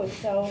my nose.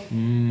 So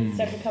I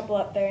stuck a couple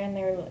up there, and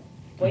they were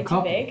way A too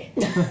couple. big,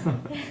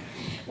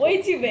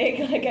 way too big.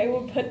 Like I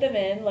would put them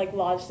in, like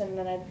lodge them, and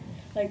then I'd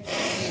like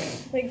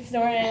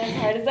snort in as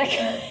hard as I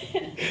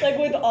could, like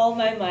with all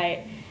my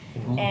might.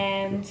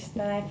 And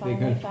then I finally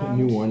gotta put found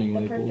new warning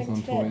the labels perfect on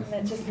fit, toys.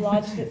 and it just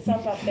lodged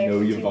itself up there No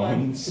for 2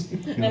 months.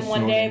 Yvonne's. And then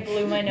one day I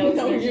blew my nose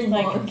No and it just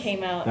like Yvonne's.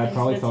 came out That into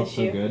probably the felt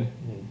tissue. so good.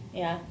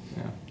 Yeah.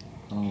 Yeah.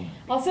 Oh.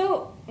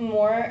 Also,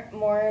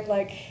 more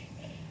like,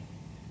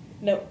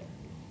 no.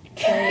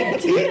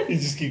 You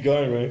just keep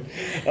going,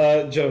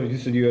 right? Joe, you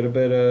said you had a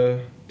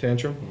bad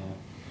tantrum?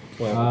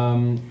 Yeah.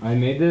 Wow. I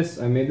made this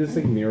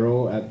like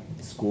mural at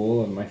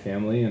school of my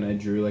family, and I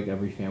drew like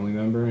every family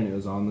member, and it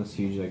was on this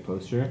huge like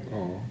poster.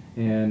 Oh.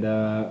 And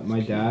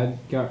my dad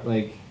got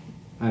like,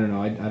 I don't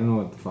know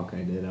what the fuck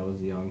I did. I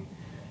was young,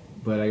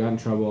 but I got in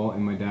trouble,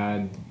 and my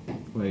dad,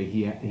 like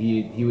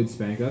he would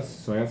spank us,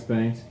 so I got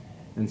spanked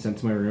and sent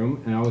to my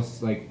room, and I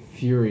was like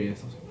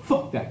furious. I was like,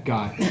 fuck that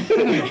guy. That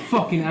guy's a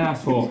fucking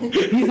asshole.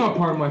 He's not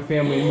part of my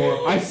family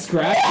anymore. I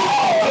scratched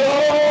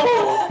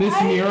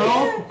this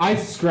mural. I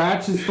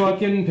scratched his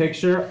fucking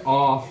picture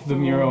off the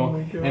mural,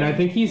 and I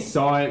think he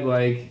saw it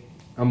like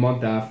a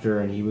month after,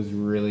 and he was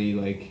really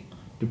like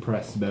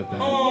depressed about that.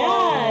 Yeah,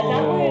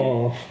 that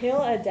Oh. would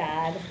kill a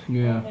dad. Oh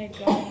Yeah. my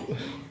god.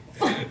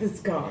 This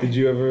guy. Did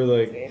you ever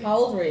like How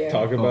old were you?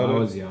 talk about I it?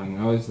 was young.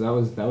 That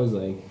was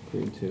like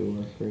grade 2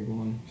 or grade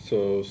 1.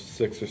 So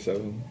 6 or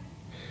 7.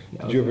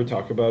 Yeah, Did you ever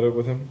talk about it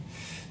with him?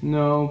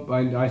 No,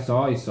 I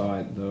saw he saw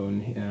it though,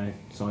 and I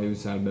saw he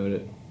was sad about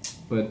it.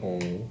 But Oh.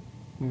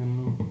 I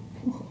don't know.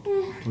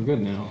 We're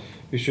good now.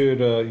 You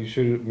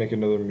should make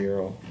another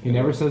mural. He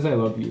never says I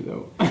love you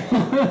though.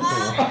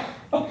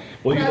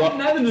 Well, you lo-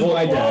 Neither does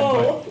my dad,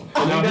 Whoa.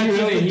 but No, that's he just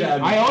really. a He,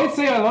 dad. I always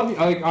say I love you.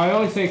 Like I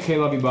always say, "Okay,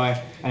 love you,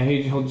 bye," and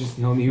he won't say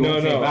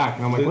it back,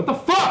 and I'm like, "What the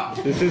fuck?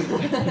 Is This is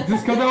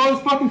this because I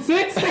was fucking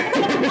 6?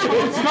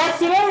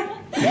 Scratched it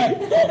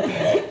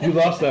out? you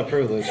lost that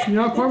privilege. You're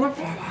not part of my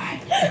family."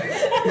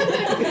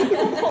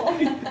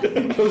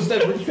 Goes to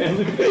every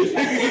family picture.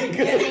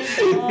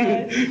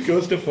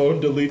 Goes to phone,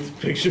 deletes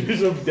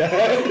pictures of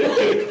dad.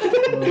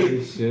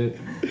 Holy shit.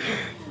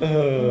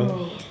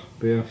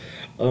 But yeah.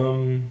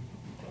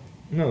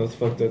 No, that's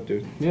fucked up,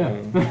 dude. Yeah.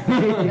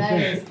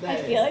 I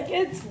feel like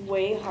it's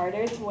way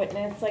harder to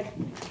witness like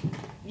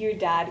your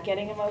dad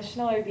getting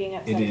emotional or being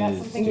upset It about is.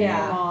 something than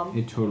Yeah. your mom.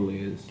 It totally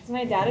is. 'Cause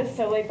my dad is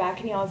so laid back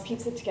and he always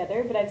keeps it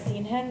together, but I've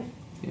seen him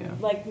Yeah.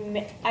 like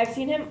I've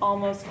seen him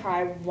almost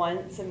cry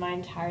once in my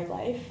entire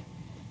life,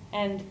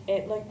 and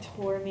it like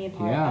tore me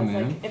apart. Yeah, I was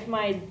man. like, if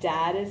my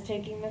dad is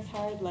taking this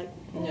hard, like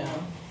No.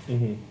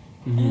 Mm-hmm.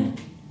 Mhm.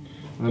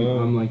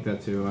 I'm like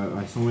that too.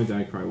 I saw my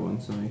dad cry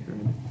once and I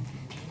cried.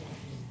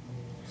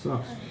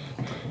 Sucks.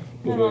 my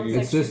What about mom's you?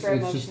 like It's just- super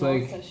it's just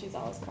emotional, like- so she's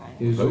always crying.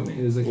 It was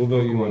like What a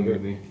about you, Pokemon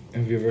Robert? movie.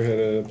 Have you ever had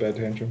a bad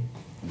tantrum?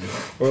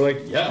 Or like,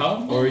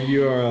 Yeah. or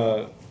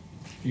you're,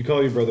 you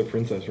call your brother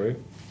Princess, right?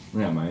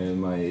 Yeah,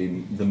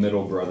 the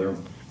middle brother.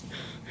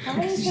 How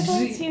many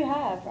siblings do you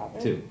have,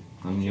 Robert? 2.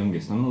 I'm the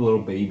youngest. I'm the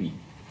little baby.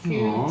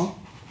 Aww.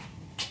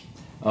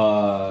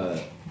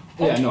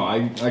 Yeah, no,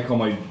 I call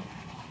my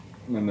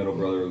middle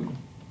brother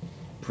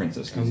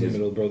Princess I'm because the he has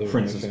middle brother of my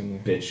princess family.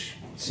 bitch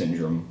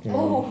syndrome.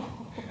 Oh,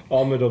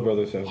 All middle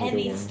brothers have it,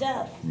 heavy don't worry.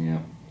 stuff. Yeah,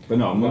 but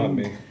no, Not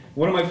me.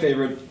 one of my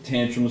favorite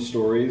tantrum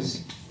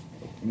stories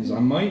is I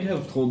might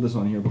have told this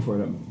on here before,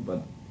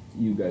 but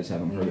you guys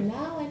haven't heard it.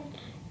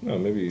 No,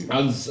 maybe.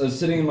 I was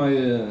sitting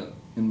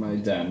in my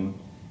den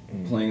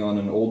playing on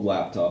an old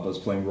laptop. I was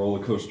playing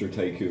Roller Coaster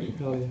Tycoon.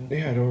 Hell yeah.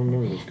 Yeah, I don't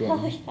remember this. Go Oh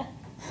on. yeah,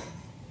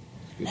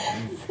 Good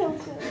time. so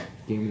good.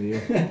 Game of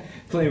the year.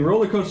 Playing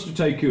Roller Coaster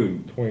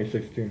Tycoon.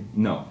 2016.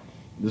 No,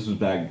 this was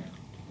back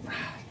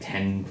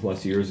 10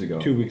 plus years ago.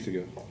 2 weeks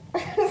ago.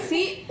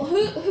 See,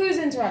 who's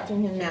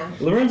interrupting him now?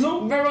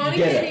 Lorenzo? Veronica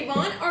Get and it.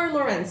 Yvonne or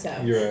Lorenzo?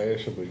 You're right,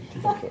 I should leave.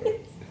 I'm sorry.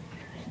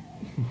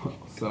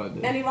 So I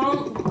did. And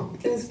Yvonne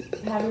is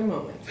having a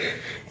moment.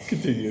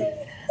 Continue.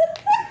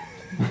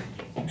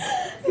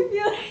 I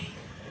feel like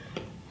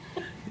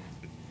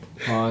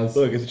Pause.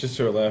 Look, it's just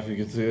her laugh. You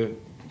can see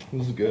it.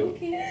 This is good.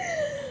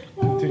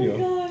 oh Continue.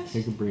 my gosh.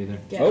 Take a breather.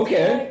 Yes.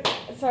 Okay.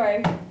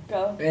 Sorry,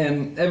 go.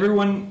 And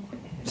everyone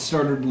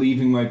started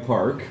leaving my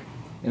park,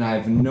 and I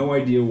have no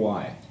idea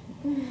why.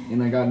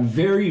 And I got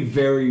very,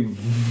 very,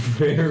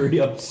 very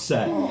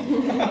upset.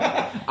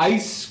 I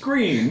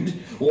screamed,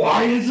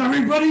 "Why is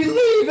everybody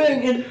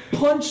leaving?" and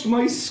punched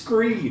my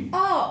screen.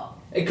 Oh,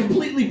 It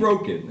completely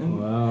broke it. And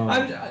Wow.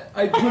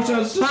 I punched it. I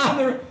was just in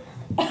there.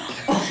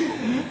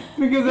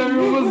 Because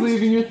everyone was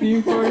leaving your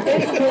theme park.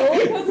 Is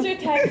Roller Coaster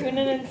Tycoon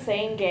an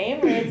insane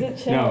game or is it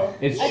chill? No,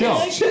 it's I chill. feel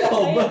like Chill, you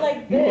play but- it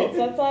like this.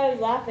 That's why I was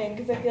laughing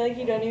because I feel like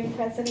you don't even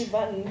press any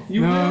buttons.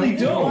 You No. really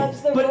Just don't.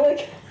 watch the But roller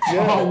coaster.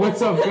 Oh,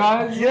 what's up,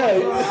 guys? Yeah,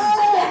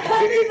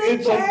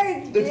 it's like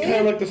park, it's kind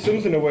of like The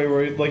Sims in a way,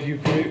 where like you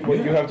create what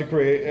you have to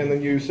create, and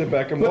then you sit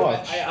back and But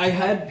watch. I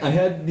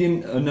had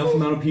enough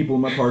amount of people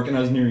in my park, and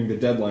I was nearing the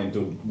deadline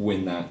to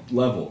win that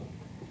level.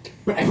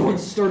 But everyone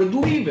started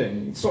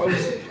leaving, so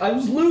I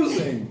was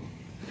losing.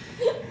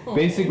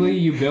 Basically,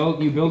 you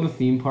build a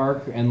theme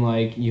park, and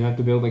like you have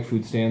to build like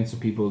food stands so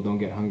people don't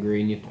get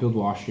hungry, and you have to build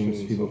washrooms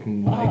so people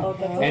can like. Oh,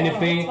 that's a And lot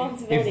of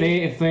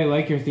responsibility. if they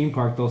like your theme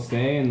park, they'll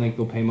stay and like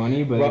they'll pay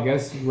money. But I Rob-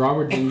 guess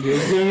Robert didn't do a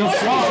good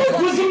enough job.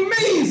 It was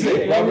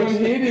amazing. Everyone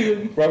hated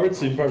it. Robert's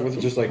theme park was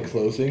just like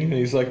closing, and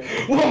he's like,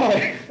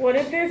 "Why?" What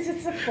if there's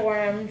just a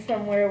forum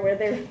somewhere where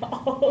they're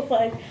all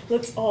like,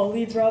 let's all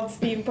leave Rob's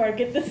theme park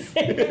at the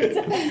same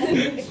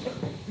time?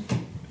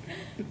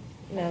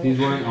 No. These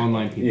weren't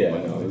online people. Yeah,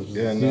 by the no, way. it was,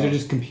 Yeah, These no. are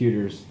just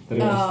computers. That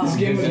Oh. are this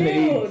game was Ew,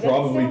 made that's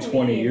probably so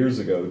 20 mean. years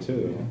ago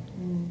too.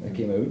 That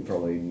came out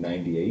probably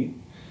 98.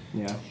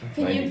 yeah.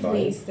 can you 95.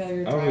 please throw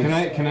your Oh,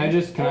 drive? Can I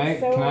just That's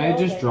so just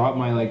relevant. drop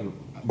my like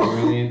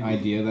brilliant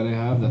idea that I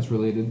have that's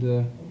related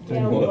to?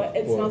 Yeah, What? what?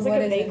 It What? smells What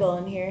like a is it? bagel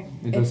in here.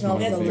 It does smell smells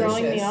like And a it's bagel.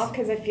 throwing me delicious. off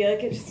because I feel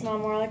like it should smell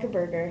more like a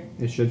burger.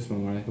 It should smell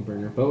more like a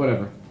burger, but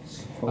whatever.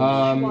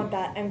 I want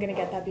that. I'm gonna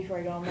get that before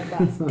I go on my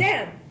bus.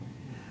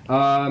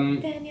 Damn!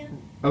 Daniel.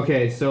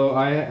 Okay, so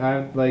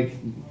I like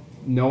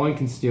no one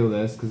can steal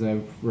this because I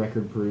have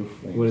record proof.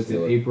 I can What is it?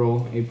 steal it.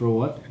 April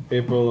what?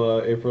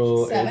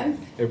 April 7th?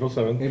 April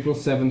 7th. April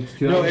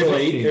 7th, No, April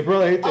 2016. 8th. April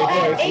 8th.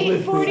 Oh, at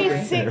April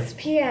 8th. 8:46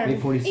 p.m.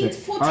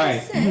 8:46. All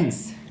right.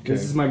 8:46.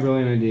 This is my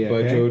brilliant idea. By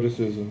Okay? Joe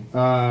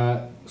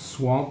D'Souza.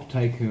 Swamp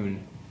Tycoon.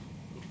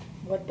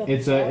 What the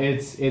It's fuck?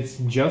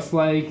 it's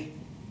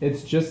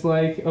just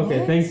like okay,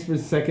 What? thanks for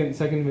second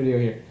video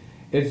here.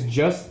 It's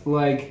just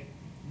like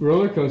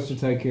Roller Coaster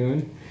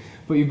Tycoon,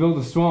 but you build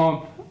a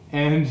swamp,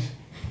 and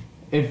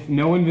if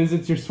no one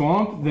visits your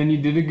swamp, then you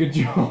did a good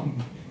job.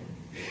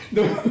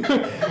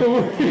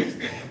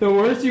 The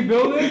worse you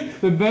build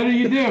it, the better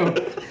you do.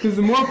 Because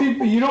the more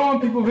people, you don't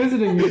want people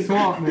visiting your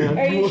swamp, man.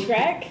 Are you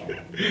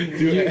Shrek?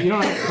 You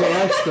don't have to play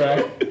like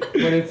Shrek,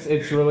 but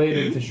it's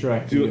related to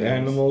Shrek. Do You know.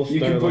 animals You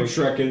can start put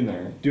like? Shrek in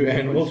there. Do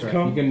animals You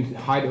come? can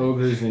hide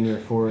ogres in your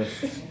forest.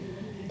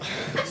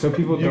 So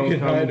people You don't can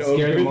come and hide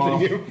scare them ogres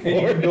off. in your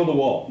And you can build a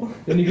wall.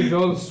 Then you can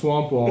build a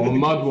swamp wall, a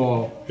mud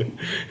wall.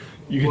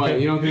 What,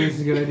 you don't think this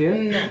is a good idea?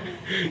 No.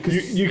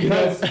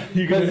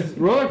 Because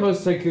roller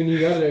coaster tycoon, you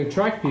gotta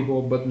attract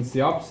people, but it's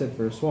the opposite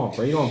for a swamp,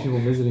 right? You don't want people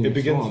visiting your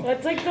swamp.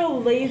 That's like the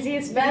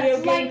laziest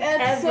video game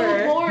That's ever.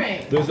 so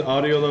boring. There's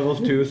audio levels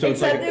too, so Except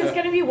it's like there's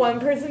gonna be one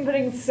person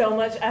putting so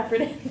much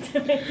effort into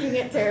making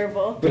it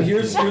terrible. But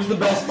here's the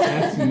best.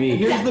 That's me.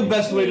 Here's the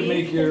best way to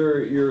make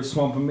your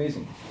swamp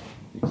amazing.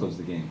 You close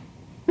the game.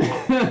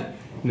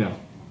 No.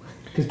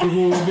 Because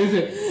people will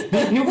visit.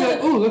 You'll be like,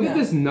 oh, look at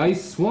this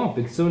nice swamp.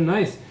 It's so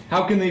nice.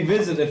 How can they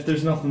visit if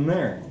there's nothing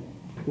there?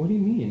 What do you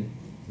mean?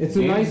 It's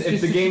a nice. If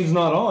the game's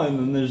not on,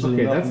 then there's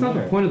okay. That's not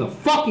there. the point of the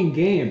fucking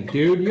game,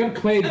 dude. You gotta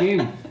play a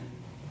game.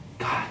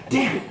 God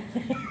damn it.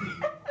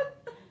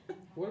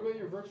 What about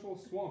your virtual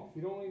swamp?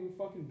 You don't even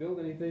fucking build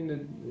anything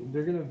that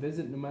they're gonna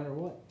visit no matter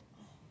what.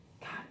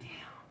 God damn.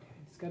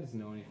 This guy doesn't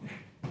know anything.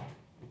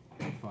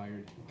 I'm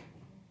fired.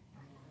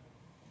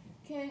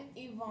 Can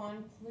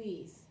Yvonne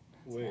please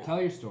wait, Tell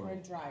your her story.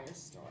 dryer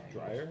story?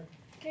 dryer?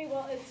 Okay,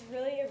 well, it's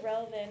really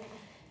irrelevant.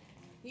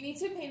 You need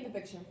to paint the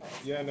picture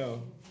first. Yeah,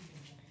 no.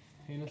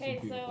 Okay,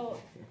 so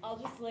I'll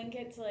just link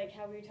it to like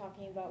how we were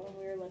talking about when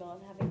we were little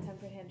and having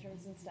temper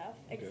tantrums and stuff.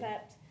 Okay.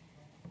 Except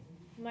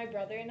my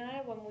brother and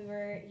I, when we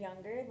were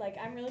younger, like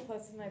I'm really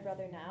close with my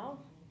brother now,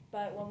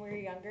 but when we were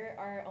younger,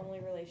 our only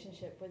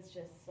relationship was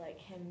just like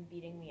him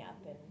beating me up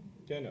and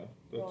Yeah, no.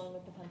 rolling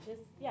with the punches.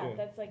 Yeah, yeah.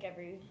 that's like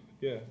every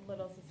Yeah.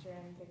 little sister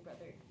and big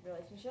brother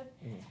relationship.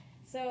 Mhm.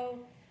 So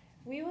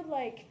we would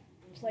like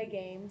play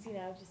games, you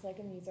know, just like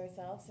amuse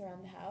ourselves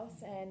around the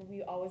house, and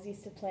we always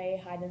used to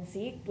play hide and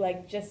seek,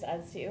 like just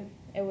us two.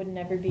 It would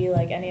never be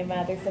like any of my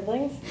other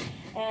siblings.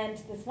 And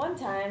this one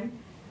time,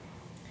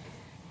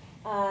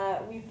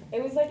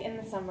 it was like in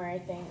the summer, I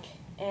think,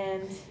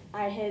 and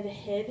I had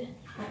hid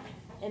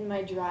in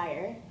my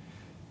dryer,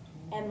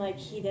 and like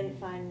he didn't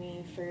find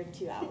me for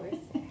 2 hours.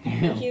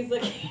 Like, he was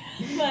looking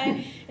at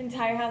my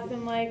entire house,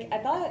 and like I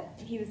thought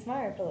he was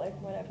smart, but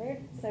like whatever.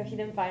 So he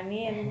didn't find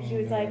me, and he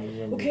was like,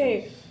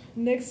 "Okay,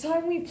 next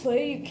time we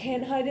play, you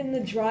can't hide in the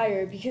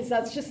dryer because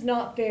that's just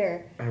not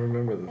fair." I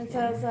remember this. And so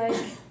I was like,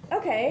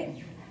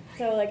 "Okay."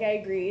 So like I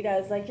agreed. I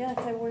was like, "Yes,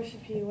 I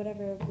worship you,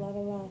 whatever, blah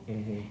blah blah."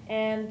 Mm-hmm.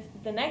 And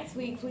the next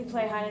week we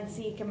play hide and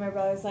seek, and my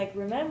brother's like,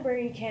 "Remember,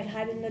 you can't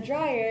hide in the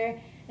dryer."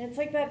 And it's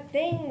like that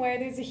thing where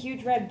there's a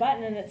huge red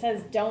button and it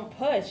says "Don't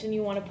push," and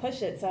you want to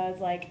push it. So I was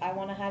like, "I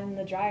want to hide in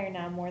the dryer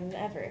now more than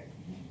ever."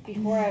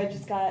 Before I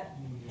just got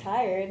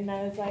tired, and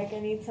I was like, "I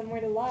need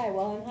somewhere to lie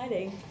while I'm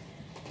hiding."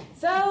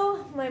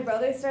 So my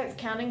brother starts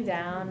counting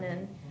down,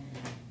 and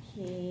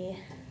he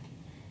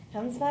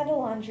comes by the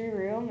laundry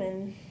room,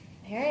 and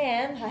here I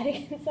am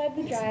hiding inside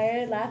the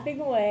dryer,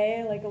 laughing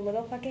away like a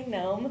little fucking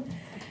gnome.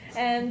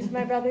 And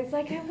my brother's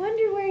like, "I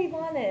wonder where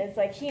Yvonne is."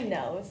 Like, he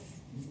knows.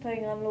 He's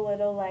putting on the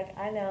little, like,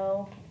 I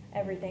know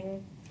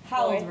everything.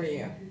 How old voice. were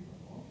you?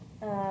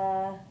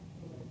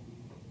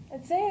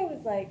 I'd say I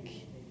was like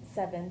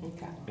 7.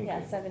 Okay.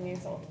 Yeah, 7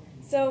 years old.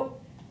 So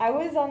I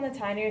was on the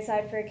tinier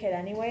side for a kid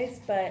anyways,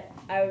 but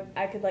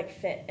I could like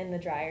fit in the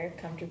dryer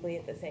comfortably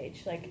at this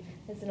age. Like,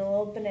 it's in a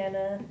little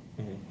banana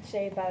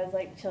shape. I was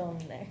like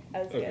chilling in there. I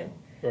was good.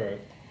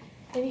 Alright.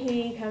 And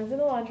he comes in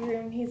the laundry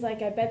room. He's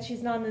like, "I bet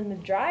she's not in the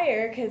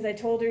dryer because I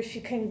told her she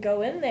couldn't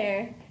go in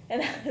there."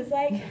 And I was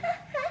like,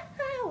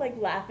 like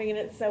laughing, and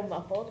it's so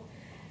muffled.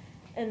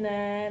 And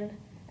then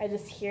I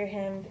just hear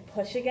him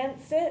push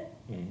against it,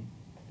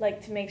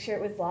 like to make sure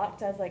it was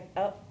locked. I was like,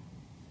 "Oh,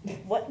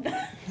 what?"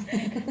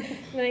 And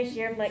then I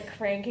hear him like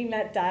cranking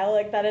that dial,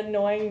 like that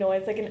annoying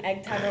noise, like an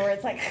egg timer where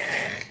it's like.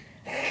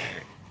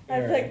 I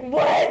was like,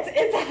 "What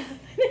is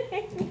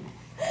happening?"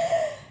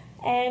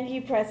 And he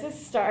presses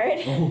start,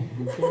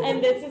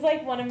 and this is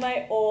like one of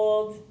my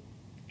old,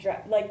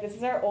 this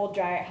is our old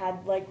dryer. It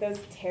had like those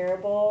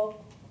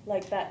terrible,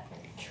 like that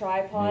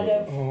tripod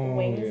of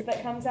wings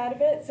that comes out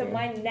of it. So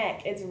my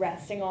neck is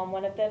resting on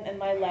one of them, and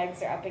my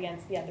legs are up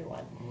against the other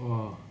one.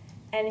 Oh.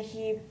 And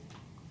he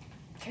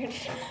turned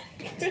it on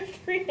for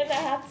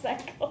 3.5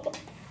 cycles.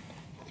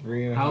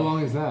 3.5. How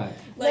long is that?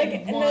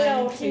 Like one,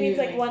 no, two, he means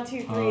like like- 1,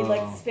 2, 3, Oh.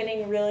 like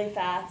spinning really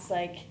fast.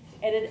 Like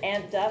it had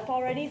amped up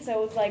already,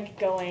 so it was like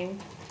going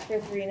for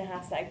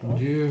 3.5 cycles.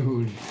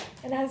 Dude.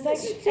 And I was like,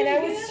 and I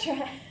was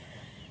trying.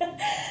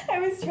 I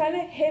was trying to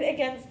hit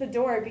against the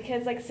door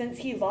because, like, since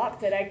he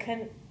locked it, I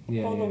couldn't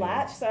pull the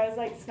latch. So I was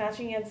like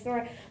smashing against the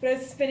door, but I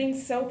was spinning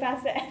so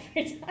fast that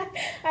every time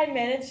I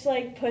managed to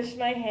like push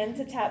my hand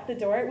to tap the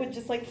door, it would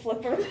just like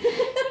flip around.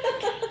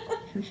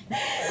 So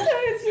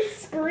I was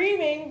just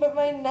screaming, but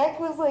my neck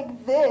was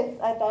like this.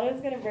 I thought I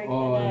was gonna break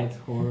Oh, my neck.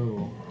 that's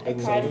horrible. I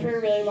cried for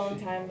a really long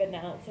time, but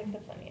now it's like the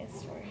funniest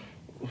story.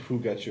 Who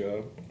got you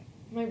out?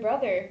 My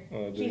brother,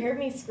 Oh, he heard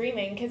me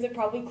screaming because it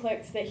probably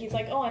clicked that he's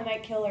like, "Oh, I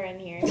might kill her in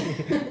here."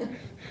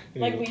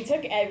 Like, we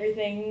took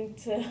everything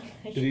to,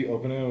 like, Did he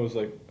open it and was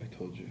like, "I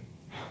told you"?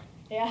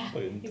 yeah. I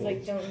didn't He's tell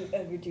like, "Don't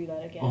ever do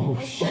that again." Oh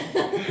shit.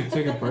 You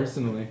took it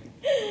personally.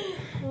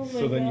 Oh my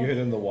So then you God. hid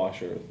in the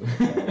washer.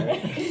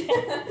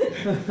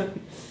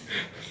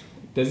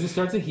 Does it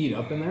start to heat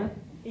up in there?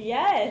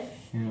 Yes.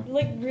 Yeah.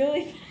 Like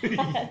really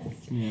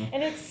fast. Yeah.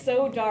 And it's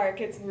so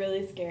dark. It's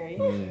really scary.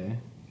 Yeah.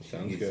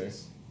 Sounds good.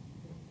 It's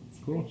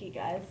Cool. freaky,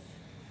 guys.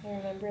 I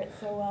remember it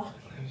so well.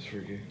 That's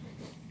freaky.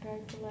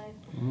 Scarred for life.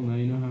 Well, now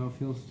you know how it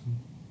feels to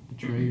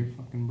betray your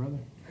fucking brother.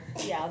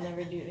 Yeah, I'll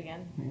never do it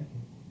again. Yeah.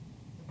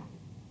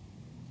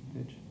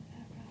 Bitch.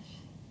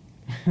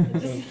 Oh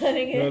gosh. Just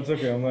letting it. No, it's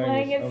okay. I'm letting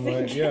like, it I'm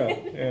sink like, yeah,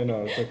 in. yeah,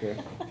 no, it's okay.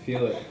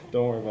 Feel it.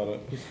 Don't worry about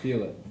it. Just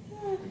feel it.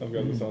 I've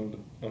got this on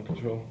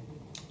control.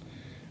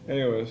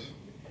 Anyways,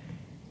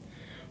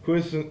 who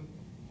is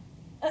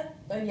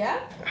Yeah?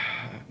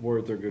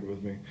 words are good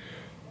with me.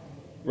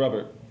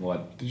 Robert,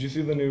 What? did you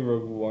see the new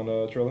Rogue One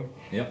trailer?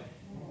 Yep.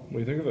 What do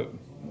you think of it,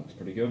 Looks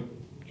pretty good.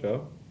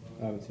 Joe?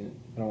 I haven't seen it.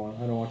 I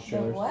don't watch The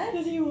trailers. what?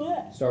 Does he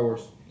what? Star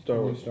Wars. Star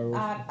Wars. Star Wars.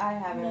 I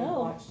haven't No.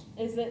 watched.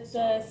 Is it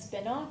the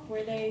spin-off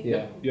where they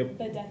Yeah. Yep.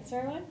 the Death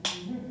Star one?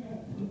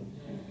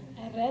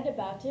 I read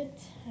about it.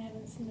 I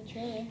haven't seen the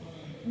trailer.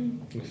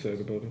 I'm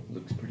excited about it.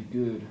 Looks pretty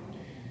good.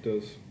 It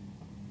does.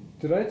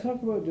 Did I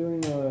talk about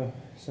doing a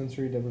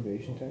sensory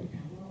deprivation tank?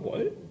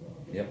 What?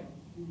 Yep.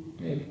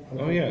 Maybe.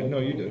 Oh yeah, no,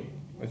 you did.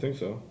 I think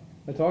so.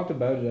 I talked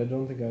about it. I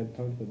don't think I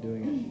talked about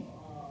doing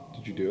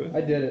Did you do it. it?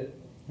 I did it.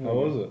 How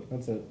was it?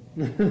 That's it.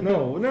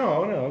 No,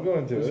 go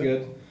into It was it.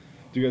 good.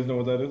 Do you guys know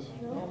what that is?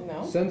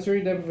 No.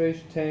 Sensory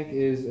deprivation tank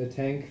is a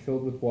tank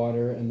filled with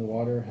water, and the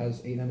water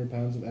has 800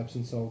 pounds of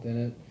Epsom salt in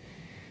it.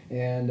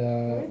 And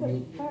Where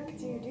the fuck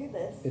do you do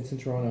this? it's in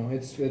Toronto.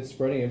 It's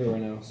spreading everywhere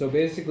now. So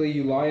basically,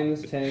 you lie in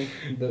this tank.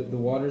 The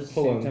water's the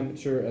Hold same on.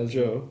 temperature as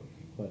Joe.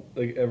 What?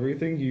 Like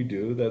everything you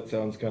do that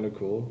sounds kind of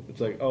cool.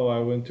 It's like, oh, I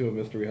went to a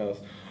mystery house.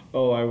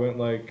 Oh, I went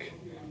like,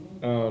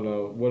 I don't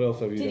know. What else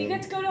have you Did done? you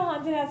get to go to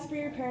haunted house for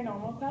your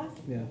paranormal class?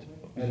 Yeah.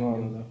 I didn't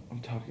go though. I'm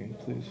talking,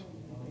 please.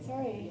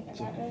 Sorry, I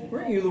got really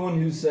Weren't you the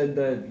one who said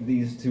that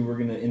these two were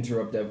gonna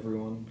interrupt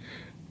everyone?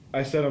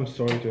 I said I'm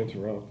sorry to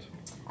interrupt.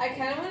 I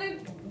kind of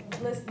want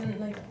to listen,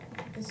 like,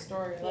 the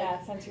story. Like,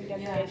 Yeah, sensory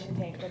deprivation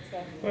tank. Let's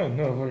go. Oh,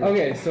 no, whatever.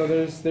 Okay, so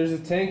there's a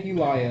tank you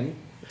lie in.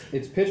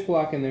 It's pitch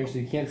black in there, so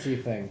you can't see a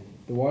thing.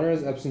 The water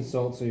has Epsom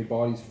salt, so your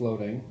body's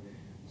floating.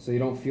 So you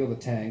don't feel the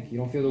tank. You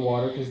don't feel the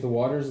water because the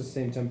water is the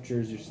same temperature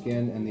as your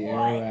skin and the air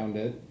What? around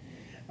it.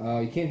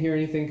 You can't hear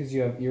anything because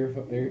you have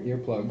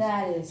earplugs.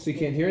 that is. So you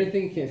can't hear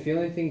anything, you can't feel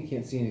anything, you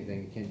can't see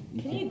anything. Can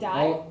you can't-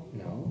 die?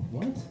 No.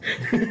 What?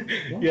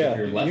 Yeah.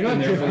 You're left You're not in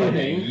there for like a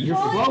floating. year. You're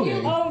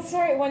floating. Oh,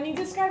 sorry. When you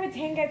describe a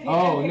tank, I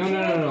Oh I'm no picturing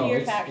no no no! Fear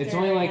It's Factor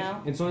only right like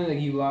now. it's only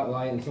like you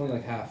lie. It's only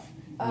like half.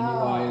 And you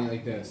Oh. lie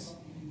like this,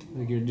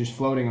 like you're just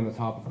floating on the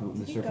top of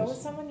the Did you go with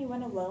surface. someone? You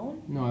went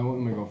alone? No, I went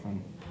with my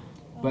girlfriend.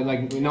 But Oh,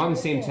 like not in how the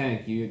was same it?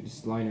 tank. You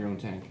just lie in your own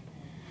tank.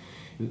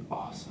 It was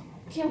awesome.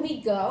 Can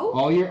we go?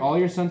 All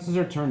your senses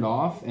are turned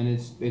off, and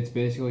it's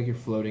basically like you're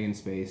floating in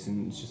space,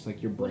 and it's just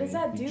like your brain. What does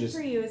that do just,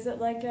 for you? Is it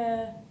like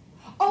a?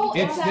 Oh,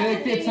 It's is that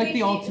like- the it's thing like the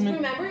Nikki- ultimate-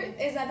 Remember?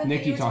 Is that the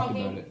Nikki thing you were talked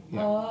talking? about it.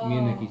 Yeah, me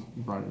and Oh. Nikki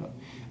brought it up.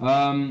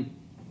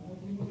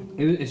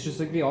 It's just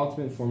like the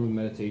ultimate form of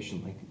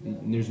meditation. Like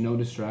there's no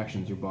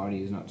distractions. Your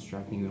body is not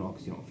distracting you at all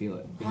because you don't feel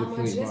it. You How feel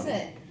much your is body.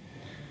 it?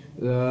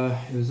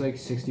 It was like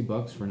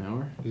 $60 for an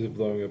hour. Is it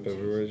blowing up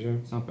everywhere, Joe?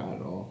 It's not bad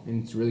at all,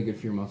 and it's really good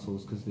for your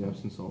muscles because of the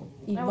Epsom salt.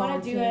 I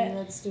wanna do it.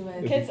 Let's do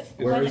it. Because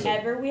Where is it?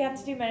 whenever we have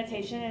to do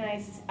meditation, and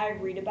I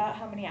read about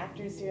how many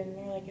actors do it, and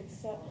they're like, it's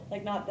so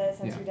like not the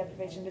sensory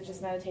deprivation, but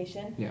just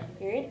meditation. Yeah.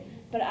 Period.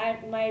 But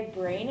my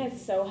brain is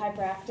so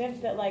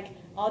hyperactive that like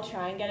I'll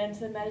try and get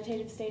into the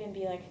meditative state and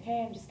be like,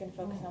 okay, I'm just gonna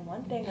focus on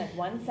one thing, like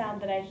one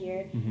sound that I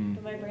hear. Mm-hmm.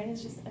 But my brain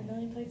is just a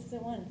million places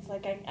at once.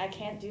 Like I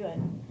can't do it.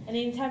 And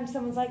anytime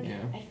someone's like, Yeah.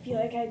 I feel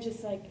like I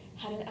just like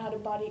had an out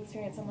of body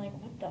experience, I'm like,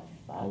 what the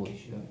fuck? Holy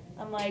shit!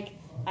 I'm like,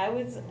 I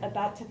was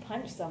about to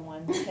punch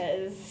someone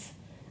because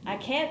I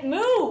can't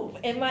move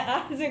and my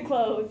eyes are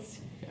closed,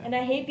 Yeah. and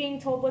I hate being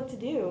told what to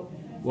do.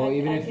 So Well, I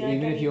even feel like I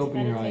if need you to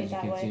open your meditate eyes, you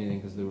that can't way. see anything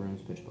because the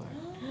room's pitch black.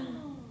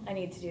 I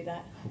need to do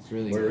that. It's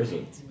really. Where good. is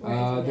it?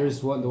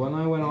 There's one. The one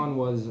I went on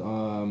was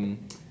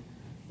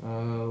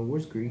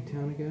where's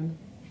Greektown again?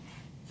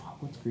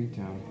 Fuck, what's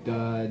Greektown?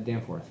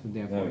 Danforth. Oh,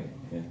 Danforth.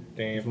 yeah.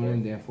 There's one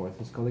in Danforth.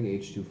 It's called like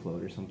H2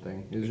 Float or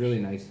something. It was really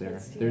nice there.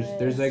 Let's do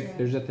There's it.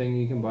 there's a thing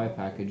you can buy a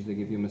package. They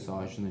give you a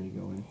massage and then you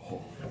go in.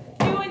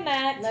 Doing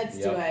that. Let's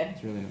Yep. do it.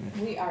 It's really nice.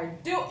 We are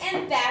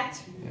doing that.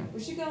 Yeah. We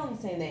should go on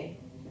the same day.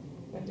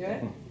 Wanna do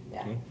it?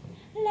 Yeah.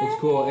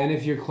 It's cool. And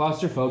if you're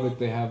claustrophobic,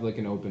 they have like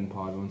an open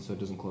pod one, so it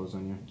doesn't close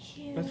on you.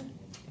 Cute. That's-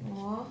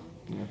 Aw,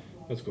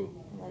 That's cool.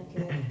 I like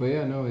it. But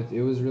yeah, no,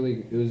 it was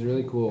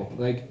really cool.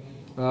 Like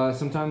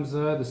sometimes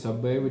the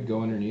subway would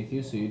go underneath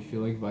you, so you'd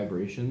feel like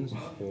vibrations.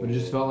 But it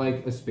just felt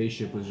like a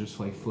spaceship was just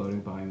like floating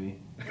by me.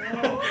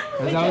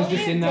 As I was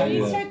just in that. Don't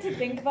you Yeah. start to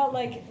think about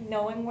like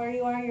knowing where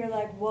you are? You're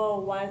like, whoa,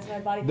 why does my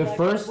body feel The like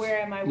first, this?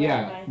 Where am I? Where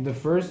yeah, am I? the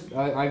first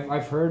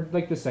I've heard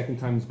like the second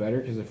time's better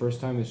because the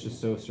first time it's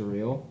just so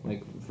surreal.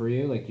 Like for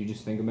you, like you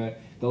just think about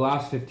it. The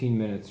last 15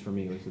 minutes for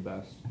me was the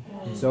best.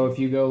 So if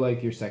you go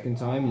like your second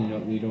time,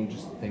 you don't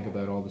just think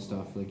about all the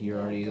stuff. Like you're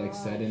already like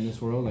set in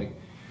this world. Like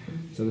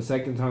so the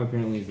second time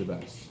apparently is the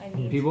best. I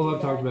need People to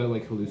have do talked that. about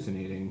like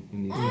hallucinating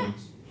in these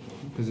things.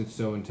 because it's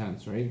so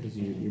intense, right? Because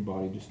your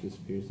body just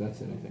disappears.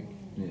 That's it, I think.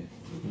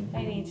 Yeah.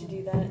 I need to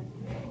do that.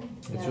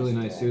 It's really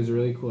nice. It was a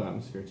really cool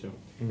atmosphere too.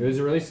 It was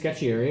a really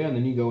sketchy area, and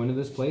then you go into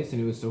this place,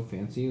 and it was so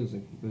fancy.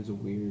 It was a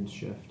weird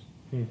shift.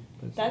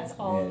 That's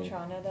all of Yeah.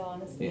 Toronto, though.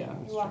 Honestly, Yeah,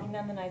 that's you're walking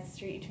down the nice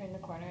street, you turn the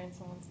corner, and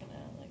someone's gonna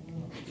like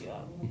beat you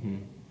up. Mm-hmm.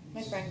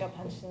 My friend got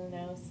punched in the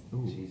nose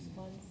Jesus.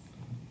 once.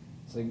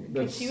 It's like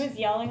Because she was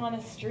yelling on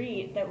a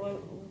street that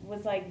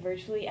was like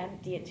virtually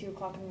empty at 2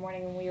 o'clock in the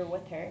morning when we were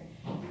with her.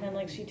 And then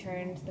like she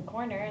turned the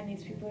corner and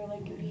these people are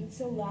like, "You're being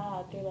so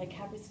loud." They're like,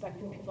 "Have respect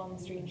for people on the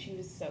street." And she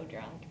was so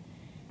drunk.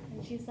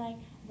 And she's like,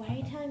 "Why are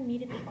you telling me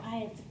to be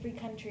quiet? It's a free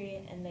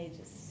country." And they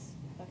just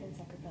fucking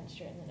sucker punched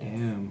her in the nose.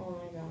 Damn, Oh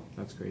my god.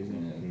 that's crazy.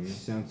 Yeah,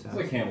 Sounds sad. It's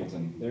like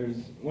Hamilton.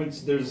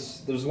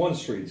 There's one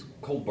street it's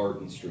called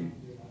Barton Street.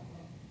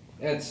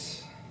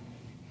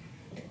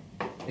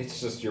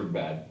 It's just your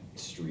bad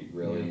street,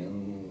 really,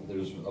 and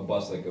there's a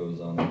bus that goes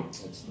on it.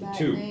 It's the Bad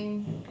tube.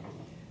 name.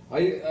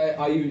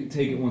 I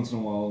take it once in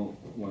a while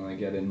when I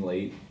get in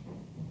late.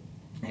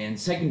 And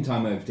second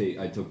time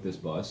I took this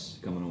bus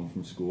coming home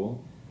from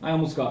school, I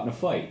almost got in a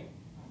fight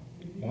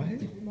What?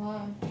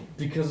 Wow.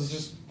 because it's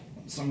just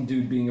some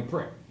dude being a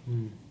prick.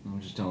 I'm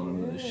just telling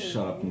him to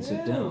shut up and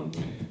sit down.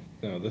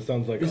 No, this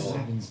sounds like This all.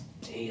 happens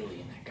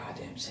daily in that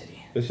goddamn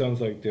city. This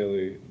sounds like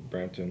daily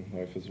Brampton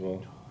life as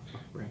well.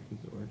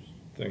 Brampton's the worst.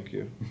 Thank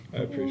you. I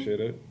appreciate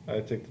it. I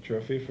take the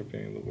trophy for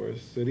being the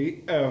worst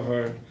city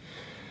ever.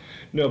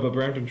 No, but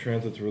Brampton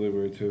Transit's really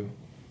weird too.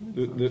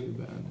 That's not too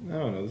bad. I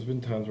don't know. There's been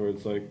times where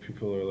it's like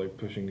people are like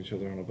pushing each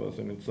other on a bus,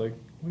 and it's like,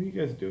 what are you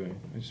guys doing?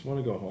 I just want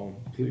to go home.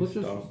 People Please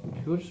just stop.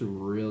 people are just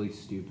really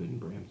stupid in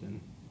Brampton.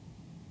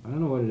 I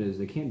don't know what it is.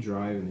 They can't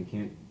drive and they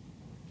can't.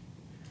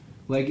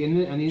 Like in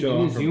the Joe,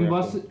 in I'm the from Zoom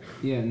Brampton. buses.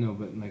 Yeah, no,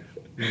 but like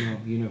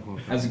you know who I'm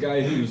As a talking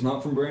guy who's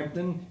not from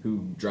Brampton,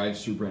 who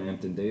drives through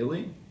Brampton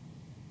daily,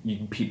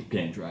 people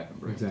can't drive in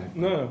about. Brampton.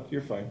 Exactly. No,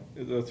 you're fine.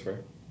 That's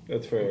fair.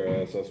 That's fair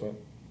assessment.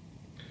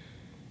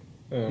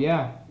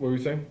 Yeah, What were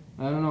you saying?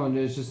 I don't know. And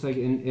it's just like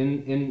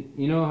in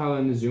you know how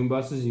in the Zoom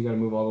buses you got to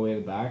move all the way to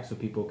the back so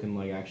people can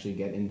like actually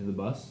get into the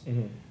bus.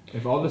 Mm-hmm.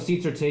 If all the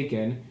seats are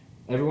taken,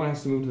 everyone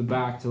has to move to the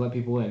back to let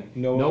people in.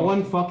 No No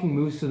one- one fucking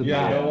moves to the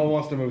Yeah, back. no one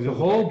wants to move. The to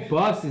whole back.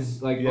 bus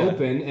is like Yeah.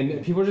 open,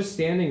 and people are just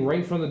standing right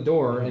in front of the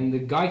door, and the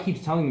guy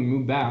keeps telling them to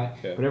move back,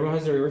 Yeah. but everyone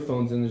has their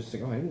earphones, and they're just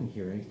like, "Oh, I didn't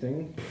hear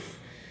anything."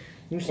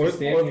 I'm just Or- gonna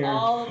stand or- here.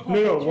 All of No,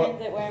 no, public what-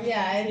 transit where I'm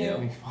Yeah, from, it's-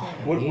 too. Like, fuck,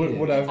 I What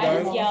hate I've I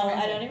done? just yell.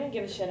 I don't even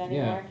give a shit anymore.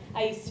 Yeah.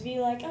 I used to be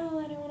like, "Oh,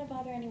 I don't want to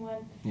bother anyone."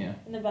 Yeah.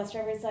 And the bus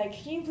driver's like,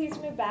 "Can you please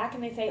move back?"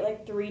 And they say it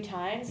like 3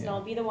 times, and Yeah.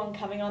 I'll be the one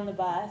coming on the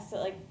bus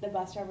that like the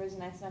bus driver is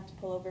nice enough to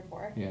pull over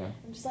for. Yeah.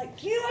 I'm just like,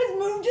 "Can you guys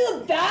move to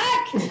the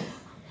back?"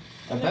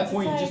 At that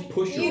point, you just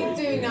push your You way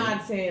do through.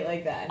 not say it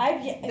like that.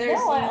 There's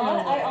no,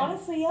 I no way.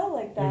 honestly yell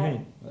like that.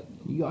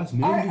 You guys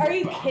move. Are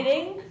you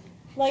kidding?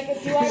 Like,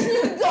 do I?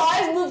 You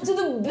guys move to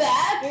the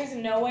back. There's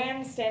no way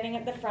I'm standing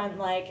at the front,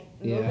 like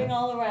Yeah. moving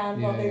all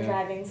around while Yeah, they're yeah.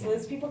 driving. So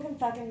those people can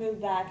fucking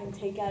move back and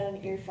take out an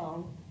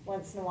earphone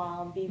once in a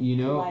while and be You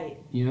know, polite.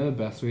 you know the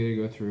best way to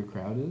go through a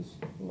crowd is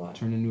What?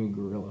 turn into a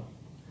gorilla.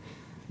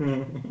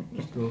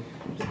 Just go.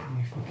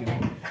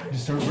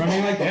 Just start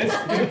running like this.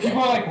 And people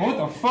are like, "What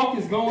the fuck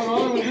is going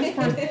on with this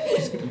person?"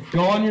 Just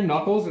go on your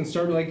knuckles and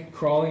start like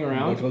crawling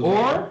around. Knuckles Or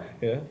around.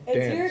 Yeah.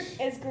 Dance.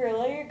 Is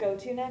gorilla your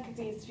go-to now? Because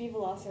it used to be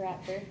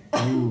Velociraptor.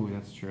 ooh,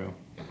 that's true.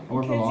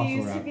 Or Because you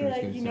used to Velociraptor be is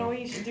like, good you know stuff. what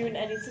you should do in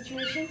any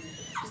situation?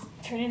 Just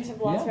turn into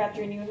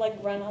Velociraptor and you would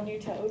like run on your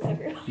toes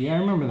everywhere. Yeah, I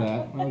remember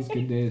that. That was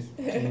good days.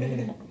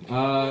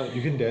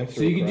 You can dance. So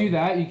through you a could do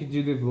crowd. that. You could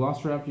do the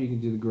Velociraptor. You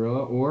could do the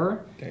gorilla.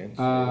 Or Dance.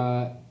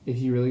 if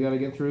you really got to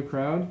get through a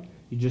crowd,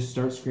 you just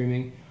start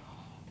screaming,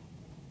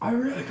 "I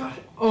really got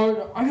it!"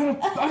 Or I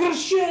gotta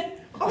shit!"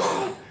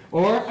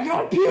 Or I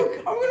gotta puke!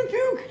 I'm gonna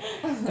puke!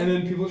 And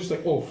then people are just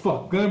like, "Oh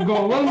fuck, let him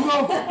go, let him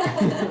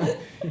go!"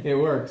 It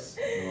works.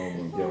 Oh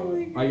my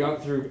god. I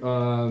got through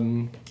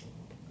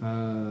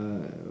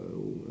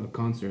a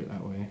concert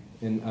that way,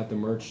 and at the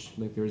merch,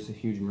 like there was a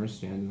huge merch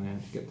stand, and I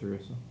had to get through.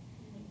 So. Oh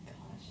my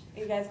gosh. Are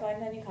you guys going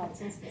to any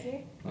concerts this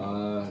year?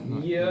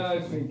 Yeah,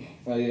 I think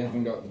I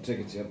haven't got the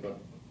tickets yet, but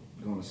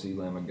I'm going to see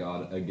Lamb of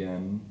God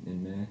again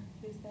in May.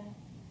 Who's that?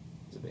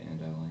 It's a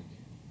band I like.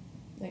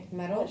 Like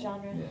metal? What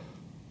genre? Yeah.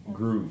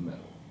 Groove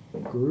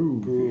metal.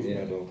 Groove. Groove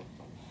Yeah. metal.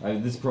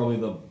 This is probably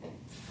the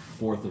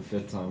 4th or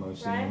 5th time I've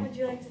seen Ryan, them. would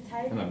you like to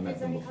type And I've if met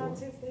there's them any before.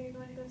 concerts that you're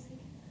going to go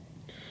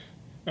see?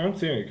 I don't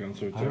see any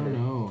concerts. I don't ever.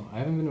 know. I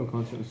haven't been to a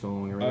concert in so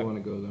long. I really I-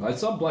 want to go though. I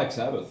saw Black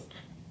Sabbath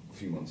a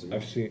few months ago.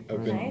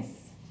 I've been.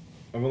 Nice.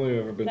 I've only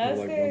ever been That to was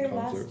like their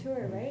one concert. last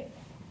tour, right?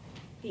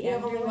 The Yeah,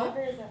 end or but what?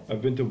 whatever is that?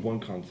 I've been to one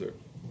concert.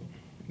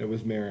 It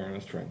was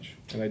Mariana's Trench,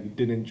 and I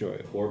didn't enjoy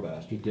it. Poor You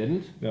bastard.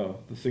 didn't? No,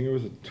 the singer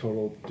was a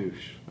total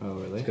douche. Oh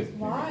really? It's 'cause-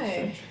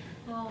 Why?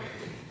 How?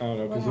 I don't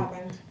know. What 'cause it-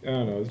 happened? I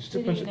don't know. It's just a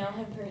Did bunch you of. know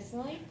him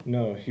personally?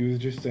 No, he was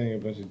just saying a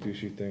bunch of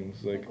douchey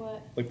things, Like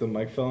what? like the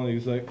mic fell and he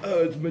was like,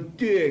 "Oh, it's my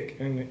dick,"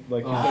 and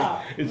like, he's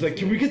Ah. like it's like,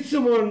 can we get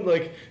someone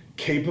like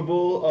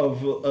capable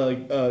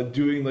of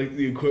doing like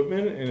the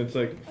equipment? And it's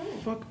like,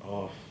 fuck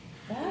off.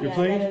 What? You're Yeah,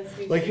 playing that is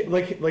douchey.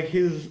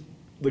 like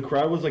the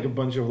crowd was like a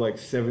bunch of like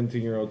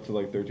 17-year-olds to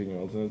like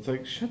 13-year-olds, and it's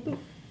like, shut the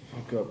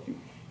fuck up, you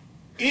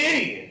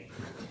idiot.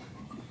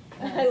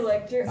 I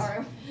licked your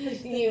arm.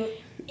 You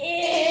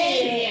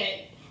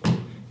idiot!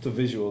 It's a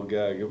visual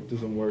gag. It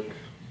doesn't work.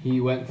 He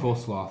went full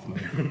sloth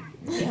mode.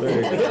 There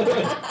you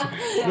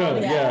go. No,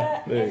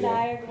 yeah, there you and go.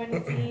 I are going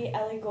to see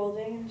Ellie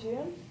Goulding in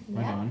June.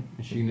 Right on.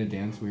 Is she gonna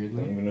dance I don't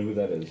weirdly? even know who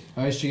that is.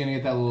 Oh, is she gonna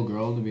get that little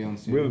girl to be on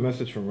stage? We have a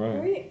message from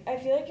Ryan. I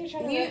feel like you're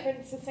trying to You-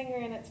 reference the singer,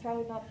 and it's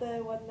probably not the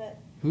one that.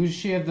 Who does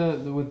she have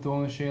the with the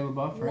one with Shia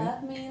LaBeouf, right?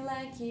 Love me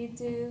like you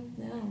do.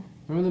 No.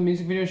 Remember the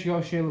music video she got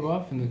with Shia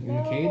LaBeouf in the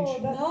No,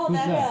 cage? that's No, Who's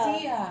that's that?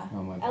 Sia.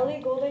 Oh my god.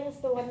 Ellie Goulding's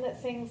the one that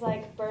sings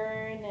like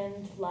 "Burn"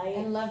 and "Light."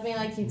 And love me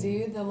like you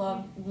do.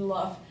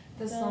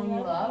 The song you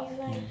love.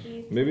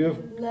 Maybe a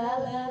La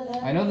la la.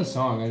 I know the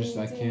song. I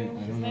can't. I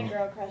She's don't my know.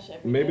 girl crush.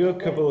 Every maybe day. a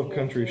couple of Let's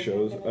country see if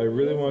shows. she's I gonna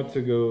really be want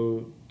to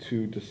go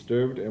to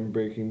Disturbed and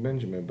Breaking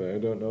Benjamin, but I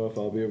don't know if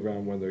I'll be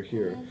around when they're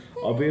here.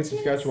 I'll be in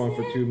Saskatchewan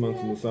for 2 months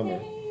in the summer.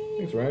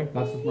 Thanks, Ryan.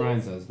 That's what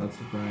Brian says. That's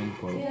what Brian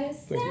quotes.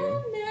 Thank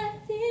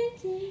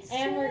you.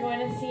 And we're going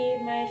to see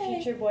my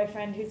future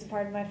boyfriend, who's a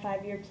part of my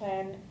 5-year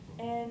plan,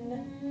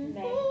 in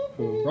May.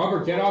 Who?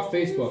 Robert, get off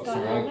Facebook. Scott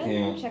sir. Hellman.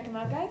 can't. Check him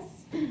out, guys.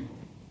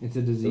 It's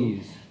a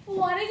disease.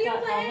 What are you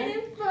Scott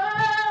waiting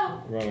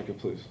for? Veronica,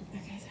 please.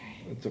 Okay,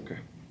 sorry. It's okay.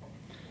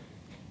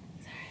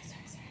 Sorry.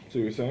 So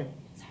you're saying?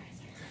 Sorry.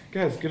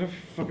 Guys, get off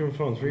your fucking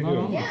phones. What are you No,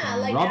 doing? no. Yeah,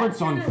 like Robert's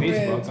that's on kinda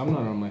Facebook. rude. I'm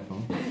not on my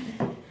phone. I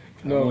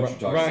No, don't know what you're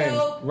talking Ryan.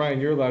 So-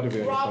 Ryan, you're allowed to be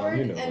on your Robert phone.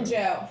 You know and that.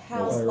 Joe,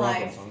 how's Yeah, life?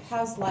 Robert's on.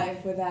 How's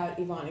life without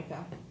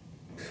Ivanica?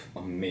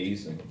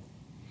 Amazing.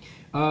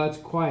 It's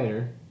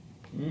quieter,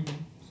 Mm-hmm.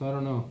 so I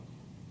don't know.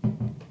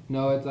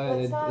 No, it's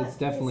it's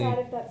definitely decide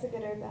if that's a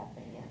good or bad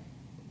thing yet.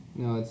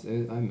 no. It's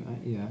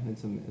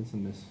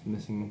a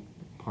missing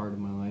part of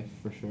my life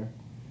for sure.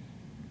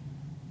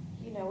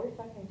 You know we're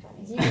fucking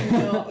funny.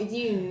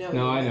 You know.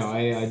 No, I you know.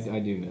 miss us.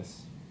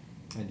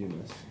 I do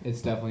miss.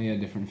 It's definitely a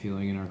different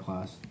feeling in our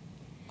class.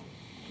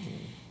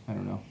 I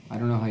don't know. I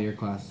don't know how your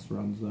class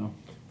runs though.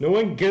 No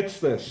one gets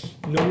this.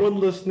 No one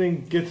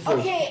listening gets this.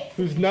 Okay.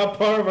 Who's not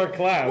part of our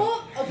class.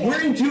 Well, okay.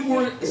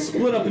 We're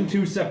split up in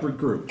 2 separate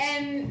groups.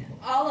 And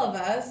all of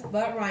us,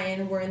 but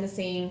Ryan, were in the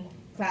same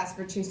class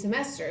for 2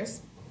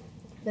 semesters.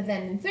 But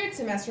then in 3rd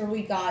semester,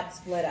 we got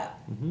split up.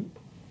 Mm-hmm.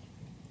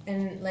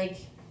 And like,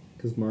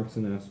 Because Mark's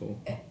an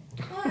asshole.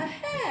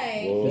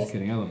 hey. Whoa. Just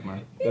kidding. I love Mark.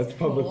 That's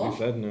publicly cool.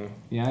 said now.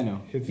 Yeah, I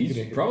know. Kids He's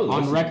getting- probably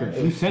On listening. record.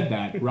 Who said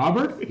that?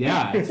 Robert?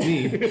 Yeah, it's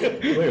me.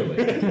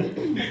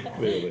 Clearly.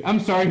 Clearly. I'm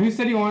sorry. Who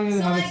said he wanted to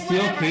So, have like, a steel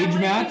whatever, cage I wanna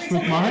match keep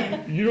with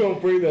Mark? You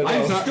don't bring that I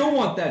up. still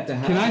want that to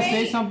happen. Can I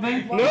say Hey.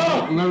 something?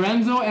 No!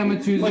 Lorenzo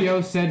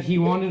Amatuzio said he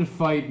wanted to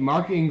fight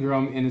Mark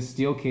Ingram in a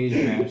steel cage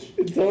match.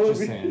 It's only Just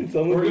be- saying. it's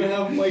only We're be- gonna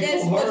have Michael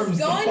This Harms was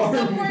the going farm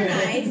somewhere man.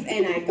 nice,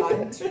 and I got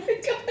it.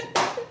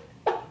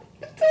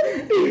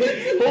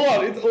 Hold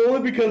on, it's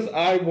only because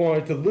I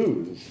wanted to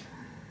lose.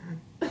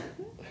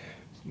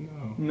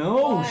 No.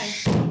 No.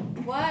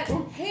 Why? What?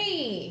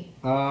 Hey.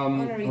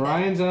 wanna read that.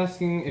 Ryan's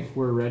asking if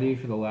we're ready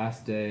for the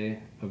last day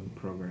of the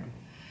program.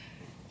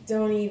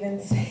 Don't even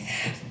say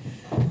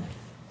that.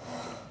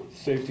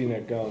 Safety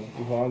net gone.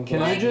 Yvonne,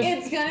 Can I Like, just-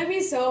 it's gonna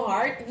be so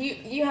hard.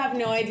 You have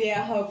no idea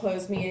how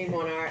close me and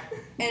Yvonne are.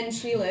 And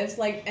she lives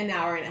like an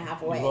hour and a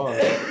half away. Yvonne.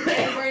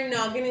 And we're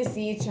not gonna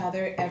see each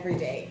other every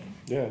day.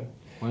 Yeah.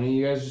 Why don't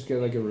you guys just get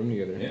like a room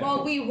together? Yeah.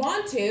 Well, we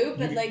want to,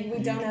 but You- like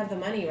we don't have the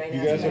money right You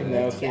now. guys to have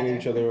live now seen together.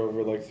 each other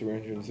over like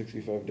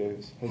 365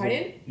 days.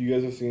 Pardon? You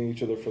guys have seen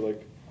each other for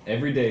like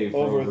Every day for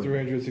over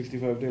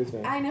 365 days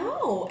now. I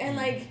know, and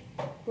like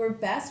we're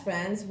best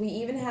friends. We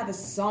even have a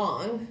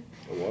song.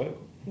 A what?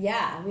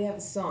 Yeah, we have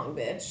a song,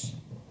 bitch.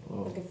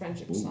 Whoa. Like a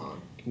friendship Ooh.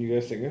 song. Can you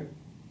guys sing it?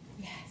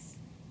 Yes.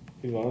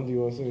 Yvonne, do you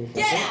want to sing it?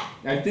 Get out!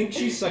 I think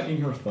she's sucking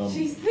her thumb.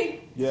 She's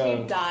like, Yeah,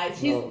 she died.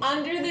 She's no.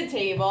 under the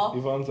table,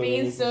 Yvonne's being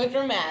underneath. so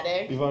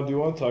dramatic. Yvonne, do you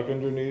want to talk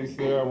underneath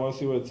there? I want to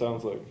see what it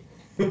sounds like.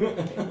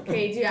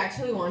 Okay, do you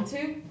actually want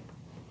to?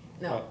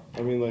 No.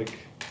 I mean, like,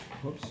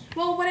 Whoops.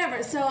 Well,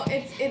 whatever. So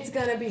it's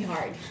gonna be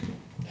hard.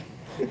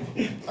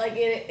 Like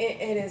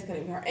it is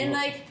gonna be hard, and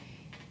like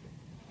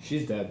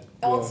She's dead.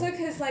 also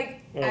because like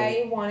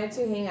Alright. I wanted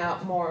to hang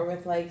out more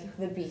with like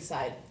the B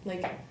side.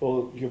 Like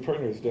well, your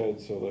partner's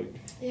dead, so like,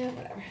 yeah,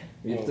 whatever.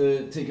 We have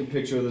to take a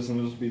picture of this and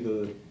it'll just be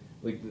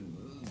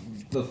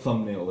the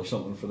thumbnail or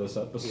something for this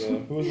yeah.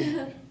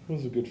 episode.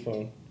 Who's a good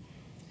phone?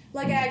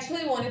 Like I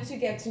actually wanted to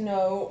get to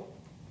know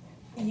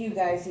you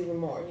guys even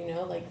more. You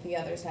know, like the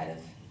other side of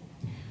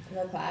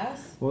the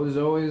class. Well, there's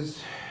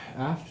always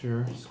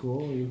after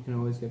school. You can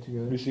always get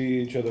together. We see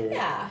each other.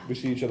 Yeah. We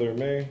see each other in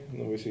May, and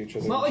then we see each other.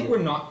 It's not in like June. we're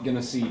not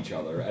gonna see each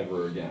other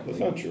ever again. That's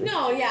not true.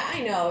 No, yeah,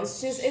 I know.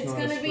 It's just it's not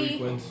gonna as be.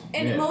 frequent.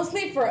 And Yeah.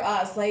 mostly for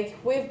us, like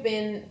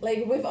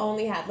we've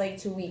only had like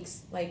 2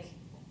 weeks, like,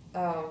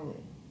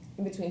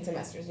 in between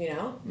semesters, you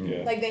know?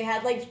 Yeah. Like they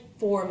had like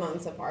 4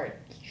 months apart.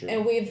 It's true.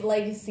 And we've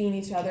like seen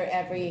each other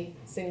every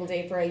single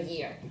day for a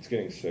year, It's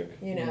getting sick.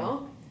 you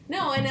know?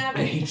 No, and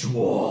Age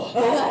war.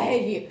 I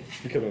hate you.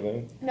 It's becoming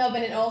that. No,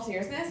 but in all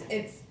seriousness,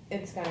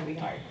 it's gonna be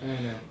hard. I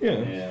know. Yeah.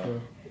 Yeah.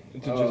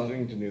 It's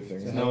interesting to new So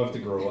things. now I have to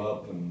grow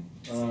up and.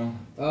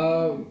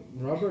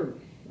 Robert,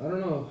 I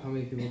don't know how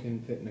many people can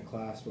fit in a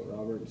class, but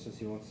Robert says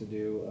he wants to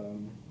do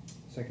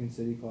Second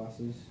City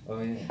classes. Oh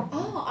yeah.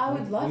 Oh, I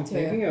would love I'm to.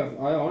 thinking of.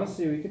 I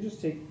honestly, we could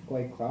just take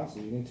like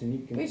classes. You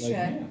can. We like,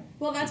 should.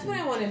 Well, that's what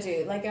I want to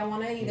do. Like, I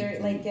want to either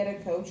like get a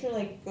coach or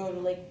like go to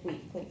like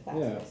weekly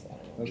classes. Yeah.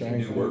 I don't know.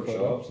 We can do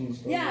workshops and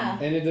stuff. Yeah.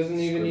 And it doesn't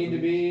even need to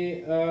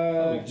be.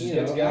 Just you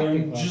get know, together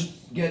acting and class.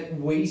 just get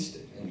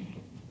wasted.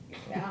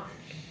 Yeah.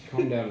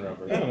 Calm down,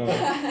 Robert. I don't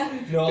know.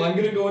 No, I'm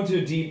gonna go into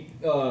a deep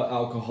I wanna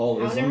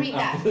alcoholism read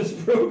that. after this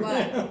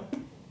program.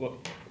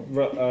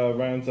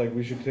 Ryan's like,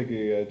 we should take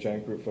a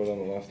giant group photo on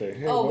the last day.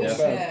 Hey, Oh, we what's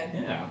should. that?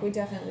 Yeah. We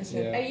definitely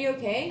should. Yeah. Are you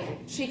okay?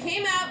 She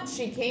came out.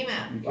 She came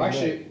out.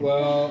 Actually,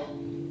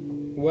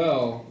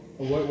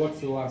 what's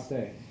the last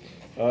day?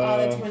 The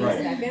Friday.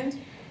 22nd.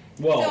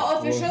 Well, So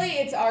officially,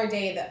 it's our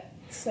day.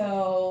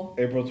 So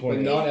April But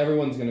 20th. not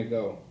everyone's gonna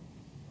go.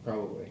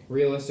 Probably.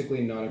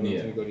 Realistically, not everyone's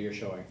Yeah. gonna go to your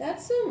showing.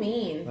 that's so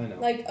mean. I know.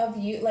 Like of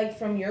you, like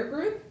from your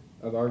group.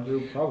 Of our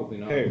group, probably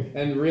not. Hey.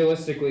 And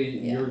realistically,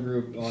 Yeah. your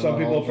group. Some all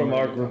people of them from are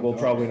our gonna group come will to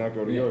probably ours. not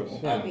go to Yeah. yours.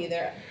 Yeah. I'll be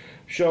there.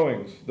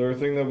 Showings. They're a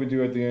thing that we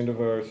do at the end of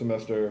our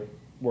semester.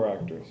 We're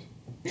actors.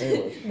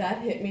 Anyways.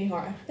 That hit me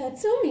hard.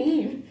 That's so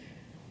mean.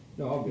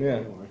 No, I'll be Yeah.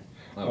 there. Don't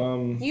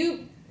worry. You.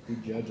 You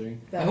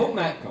judging? I hope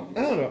Matt comes.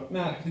 I don't know.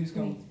 Matt, please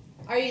come.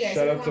 Are you guys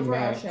Shout gonna out come to for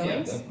our Matt. Yeah,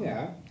 showings? definitely.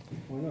 Yeah.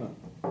 Why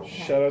not?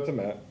 Shout out to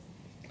Matt.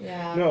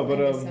 Yeah. No, but,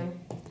 I miss um, him.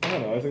 I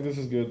don't know. I think this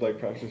is good, like,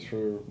 practice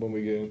for when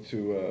we get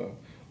into,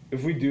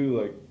 if we do,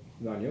 like,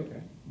 Don, you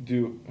okay?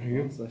 are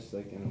you? It's just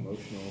like an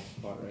emotional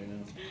spot right now.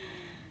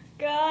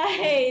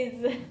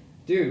 Guys!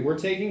 Dude, we're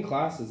taking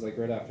classes like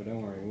right after.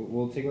 Don't worry.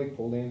 We'll take like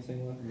pole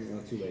dancing lessons.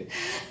 Not too late.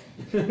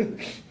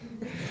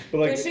 But,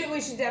 like, We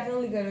should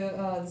definitely go to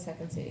the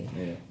Second City.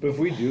 Yeah. but if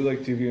we do, like,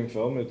 TV and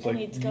film, it's I like,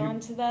 need to go you-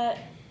 into that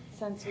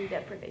sensory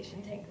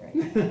deprivation tank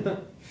right now.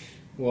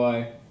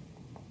 Why?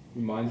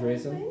 Your mind's I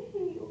racing?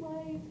 hate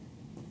life.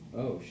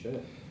 Oh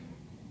shit.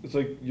 it's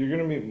like, you're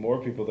gonna meet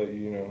more people that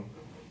you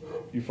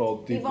fall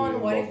deeply Yvonne,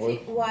 in what love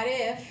if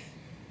with.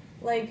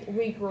 like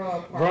we grow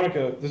apart?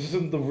 Veronica, this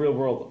isn't the real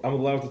world. I'm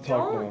allowed to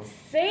talk Don't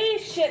say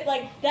shit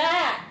like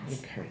that! now.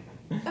 Okay.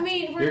 I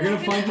mean, You're gonna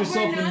find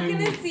yourself we're not a new-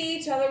 gonna see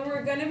each other.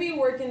 We're gonna be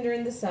working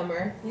during the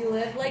summer. You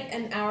live like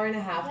an hour and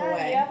a half Yeah,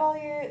 away. you have all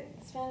your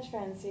Spanish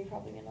friends, so you're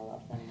probably gonna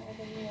love them more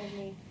than you love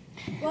me.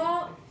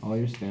 Well, All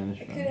your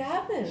Spanish it could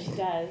happen. She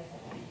does.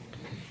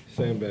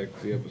 Sandbag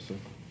the episode.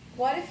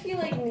 What if you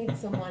like meet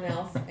someone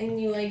else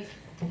and you like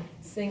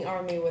sing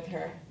Army with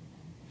her?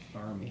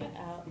 Army. Get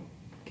out.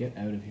 Get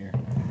out of here.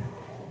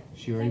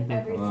 She It's already like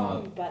every broke up.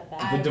 song but I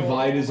that. The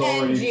divide is will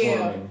already end you.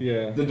 forming.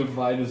 Yeah. The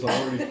divide is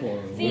already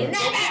forming. See, Right?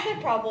 that's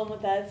the problem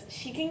with us.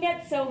 She can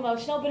get so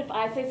emotional, but if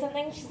I say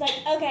something, she's like,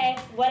 okay,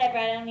 whatever,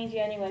 I don't need you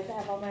anyways. I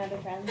have all my other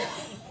friends.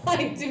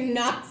 I do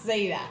not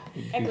say that.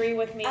 Agree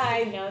with me. 'cause I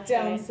you know it's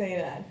don't right. say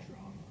that.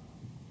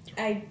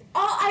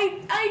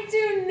 I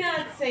do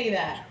not say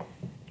that.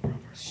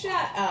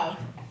 Shut up.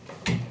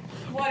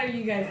 What are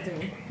you guys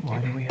doing? Why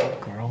do we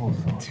have girls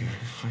on? Dude,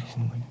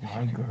 fucking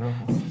why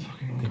girls?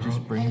 They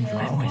just bring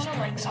drama. Always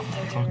bring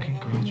something. Fucking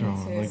girl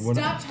drama. Like what?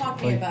 Stop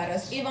talking like, about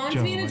us. Yvonne's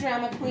Joe, being a like-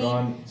 drama queen.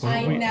 Ron, what I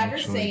have we never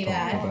actually say talked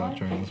that. about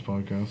during this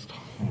podcast?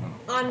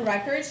 On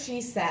record, she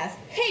says,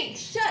 "Hey,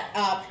 shut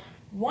up."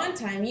 One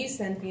time you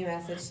sent me a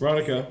message.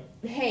 Veronica,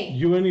 Hey.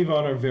 you and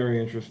Yvonne are very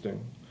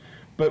interesting.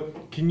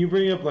 But can you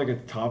bring up like a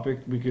topic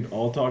we could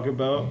all talk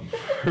about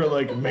for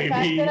like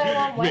maybe that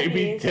I want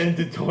maybe Wendy's. 10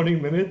 to 20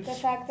 minutes? The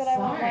fact that I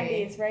want Sorry.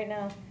 Wendy's right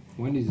now.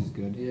 Wendy's is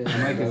good. Yeah. I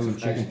might get some Oh,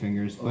 chicken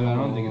fingers, but I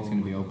don't think it's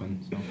gonna be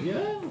open. So.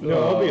 Yeah.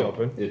 No, I'll be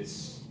open.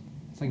 It's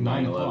It's like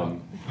 9 o'clock.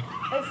 9/11.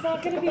 It's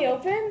not gonna be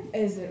open?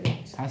 Is it?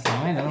 Past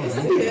 9? I don't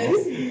think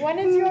Yes. When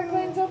is York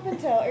Lanes open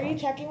till? Are you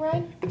checking,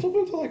 Ryan? It's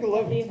open until like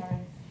 11.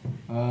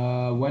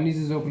 so. Wendy's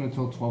is open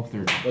until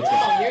 12:30. Let's go.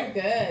 Oh, you're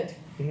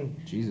good.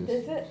 Jesus.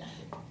 Is it?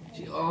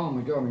 Oh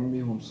my god, I'm gonna be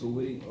home so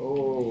late.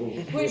 Oh.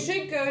 We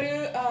should go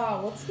to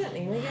what's that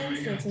name again?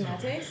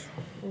 Cincinnatus.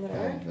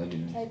 Whatever. That'd be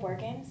nice. Play board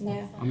games?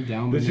 Yeah. I'm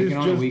down, but This make is it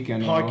on just a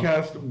weekend.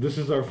 podcast. This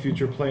is our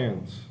future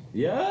plans.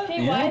 Yeah.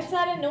 Hey, why is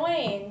that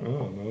annoying?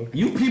 Oh, no.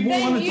 You people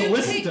Then wanted you to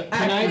listen pick- to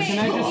Can I just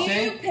you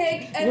say-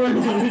 pick We're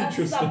not a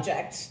interested.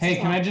 subject. Hey,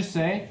 to can I talk. just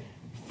say,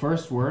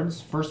 first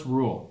words, first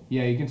rule.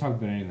 Yeah, you can talk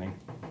about anything.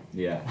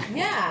 Yeah.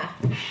 Yeah.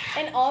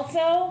 And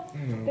also,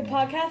 the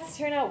podcasts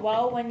turn out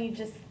well when you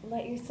just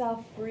let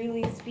yourself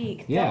freely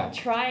speak. Yeah. Don't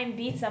try and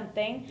be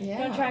something. Yeah.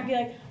 Don't try and be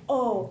like,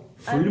 oh,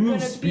 Freedom I'm of gonna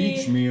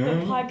speech, be man.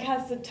 the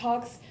podcast that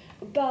talks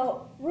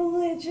about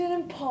religion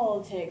and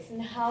politics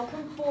and how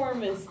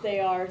conformist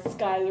they are,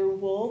 Skylar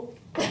Wolf.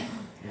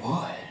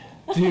 What?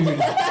 Dude,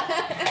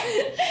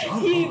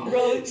 He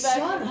rose back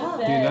Shut from the up.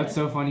 dude, dead. that's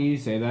so funny you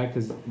say that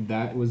because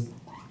that was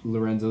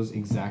Lorenzo's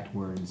exact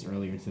words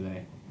earlier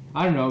today.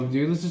 I don't know,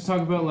 dude. Let's just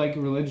talk about like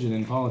religion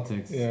and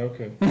politics. Yeah,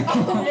 okay.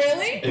 Oh,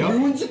 really?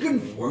 Everyone's a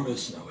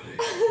conformist nowadays.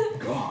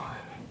 God.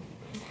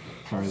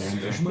 Sorry,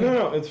 there.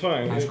 No, it's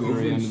fine. I threw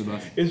you under the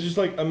bus. It's just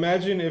like,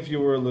 imagine if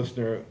you were a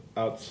listener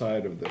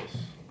outside of this,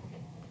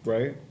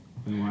 right?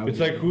 It's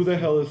like, who the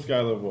hell is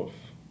Skylar Wolf?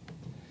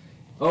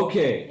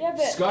 Okay. Yeah,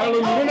 but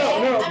Skylar.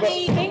 No, I but-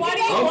 mean, think Why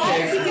do about you- why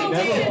why people do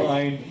do. Never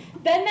mind.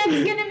 Then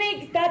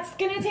that's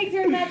gonna take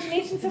their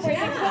imagination somewhere.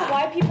 Think about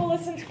why people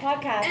listen to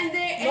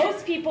podcasts.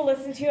 Most people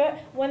listen to it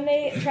when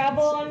they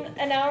travel on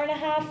an hour and a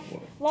half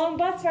long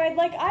bus ride,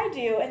 like I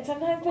do, and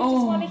sometimes they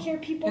just want to hear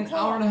people An talk.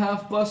 hour and a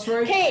half bus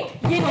ride. Okay,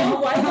 you know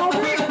what,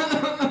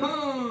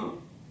 Robert?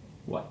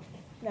 What?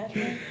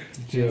 Naturally.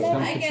 Just I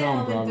stump get the home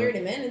trunk, in Robert. 30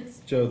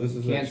 minutes. Joe, this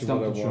is Can't actually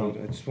stump what I the trunk.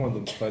 wanted. I just wanted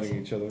them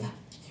fighting each other.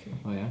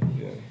 Oh yeah.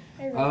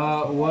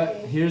 Yeah. What?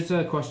 Here's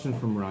a question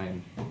from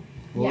Ryan.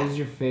 What Yeah. was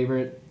your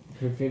favorite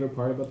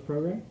part about the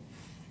program?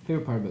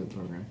 Favorite part about the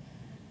program?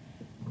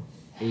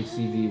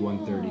 ACV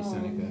 130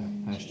 Seneca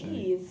hashtag.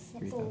 Jeez,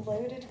 that's a 3000.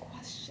 loaded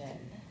question.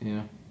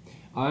 Yeah.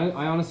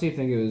 I honestly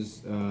think it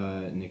was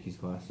Nikki's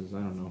classes. I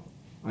don't know.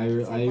 I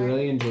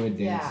really enjoyed dance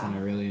Yeah. and I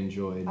really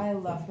enjoyed. I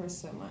love her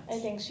so much. I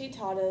think she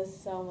taught us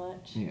so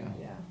much. Yeah.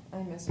 Yeah,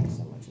 I miss her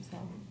so much as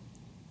well.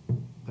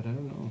 But I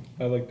don't know.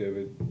 I like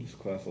David's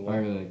class a lot. I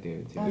really like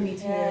David too. Oh, me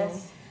too.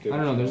 Yes. I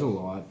don't know. There's a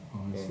lot,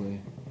 honestly.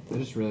 I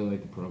just really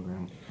like the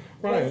program.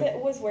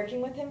 Ryan. Was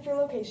working with him for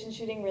location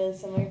shooting really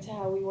similar to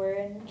how we were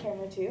in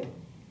camera too?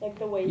 Like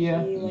the way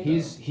Yeah, he like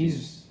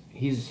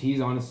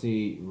he's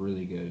honestly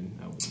really good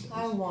at what he does.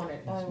 I want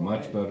it. I It's want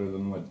much it. better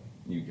than what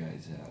you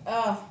guys have.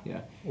 Oh,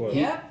 Yeah. What?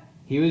 yep.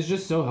 He was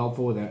just so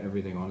helpful with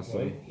everything,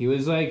 honestly. What? He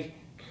was like,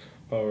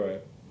 All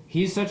right.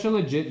 he's such a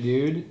legit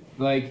dude.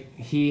 Like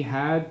he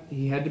had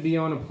to be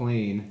on a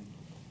plane.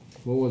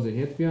 What was it? He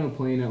had to be on a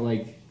plane at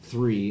like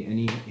 3,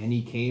 and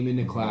he came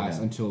into class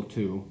Yeah. until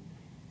 2.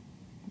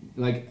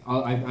 Like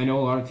I know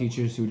a lot of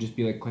teachers who would just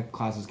be like,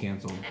 class is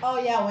canceled. Oh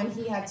yeah, when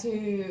he had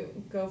to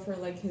go for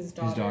like his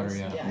daughter. daughter,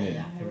 yeah.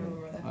 Yeah, I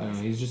remember that. I don't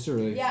know. He's just a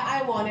really Yeah,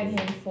 I wanted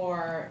him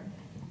for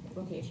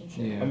location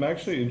shoot. Yeah. I'm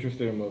actually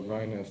interested in what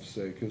Ryan has to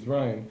say, because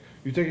Ryan,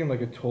 you're taking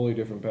like a totally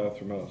different path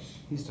from us.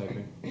 He's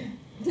typing.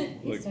 He's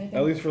Like, typing.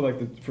 at least for like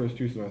the first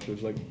 2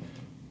 semesters. Like,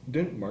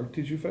 didn't Mark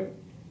teach you fight?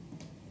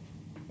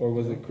 Or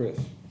was it Chris?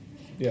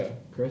 Yeah.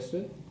 Chris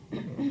did?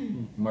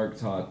 Mark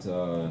taught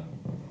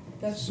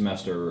That's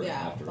semester yeah,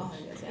 afterwards.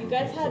 behind us. You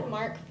guys had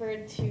Mark for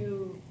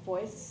 2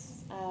 voice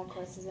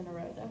courses in a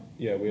row though.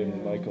 Yeah, we had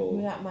We Michael.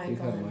 got We've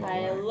had Michael. Michael.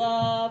 I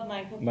love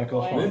Michael's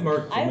Michael voice. Hall. Mid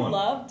Mark for I one.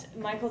 loved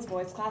Michael's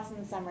voice class in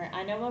the summer.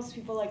 I know most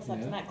people like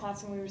slept in Yeah. that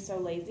class when we were so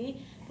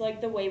lazy. But,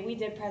 like the way we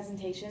did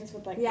presentations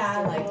with like Yeah,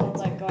 I the liked circle it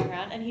like too. going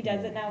around, and he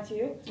does it now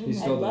too. He I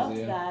still does loved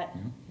it, yeah. that.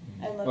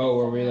 I loved Oh, it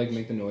where so we like much.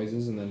 make the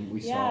noises and then we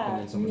stop Yeah. and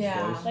then someone's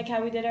Yeah. voice. Like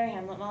how we did our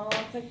Hamlet monologues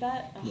like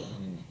that. Oh.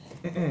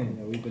 Yeah,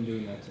 we've been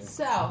doing that too.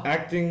 So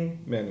Acting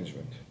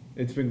management.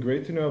 It's been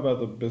great to know about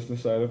the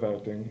business side of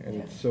acting, and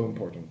it's so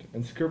important.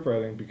 And script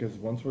writing, because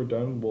once we're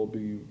done, we'll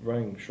be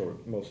writing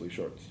mostly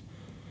shorts.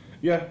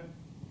 Yeah.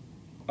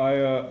 I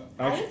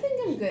Actually, don't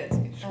think I'm good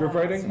at script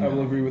writing, I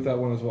will agree with that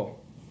one as well.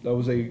 That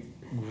was a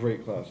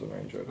great class and I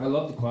enjoyed I it.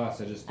 love the class.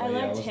 I just I yeah,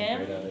 I loved wasn't him.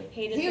 great at it.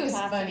 Hated He the was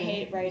class funny. and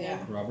hate writing.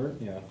 Yeah.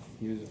 Robert, yeah,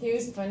 He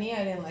was funny.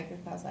 I didn't like his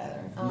class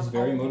either. he's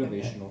very I don't think I'm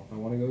good. motivational. I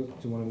want to go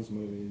to one of his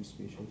motivated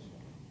speeches.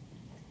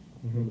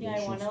 Yeah, I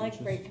Motivational want to like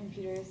speeches. break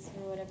computers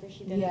or whatever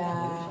he did in Yeah.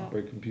 that workshop.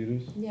 Break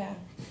computers. Yeah,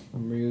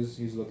 Remember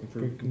he's looking for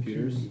Break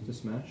computers computers. to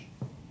smash.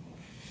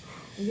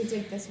 you could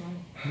take this one.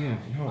 Yeah,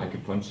 No, I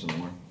could punch some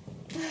more.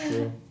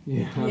 true.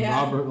 yeah.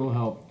 Yeah. Robert will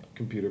help.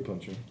 Computer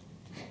puncher.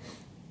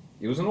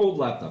 It was an old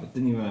laptop. It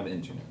didn't even have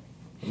internet.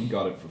 We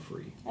got it for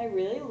free. I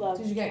really loved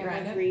Did you get camera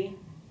grounded? 3.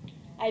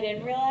 I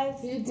didn't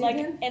realize, You like,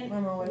 didn't? and My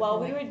mom went while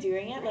for we it. were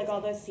doing it, like all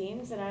those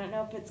scenes, and I don't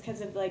know if it's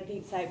because of like the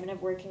excitement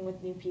of working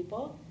with new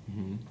people,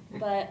 Mm-hmm.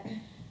 but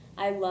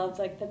I loved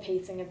like the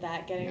pacing of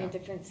that, getting Yeah. a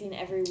different scene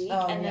every week,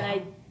 Oh, and then yeah.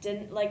 I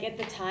didn't like at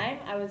the time.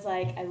 I was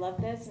like, I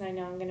love this, and I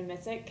know I'm gonna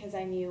miss it because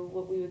I knew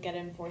what we would get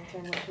in 4th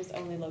term, which was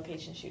only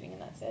location shooting,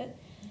 and that's it.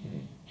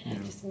 And I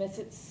Yeah. just miss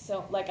it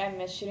so, like, I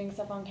miss shooting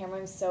stuff on camera.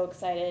 I'm so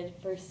excited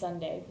for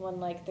Sunday when,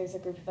 like, there's a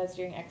group of us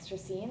doing extra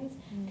scenes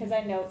because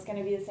I know it's going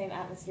to be the same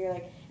atmosphere.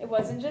 Like, it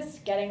wasn't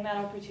just getting that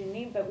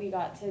opportunity, but we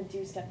got to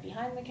do stuff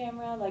behind the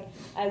camera. Like,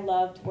 I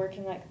loved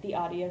working, like, the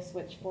audio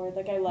switchboard.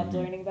 Like, I loved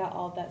Mhm. learning about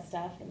all of that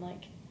stuff. And,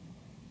 like,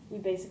 we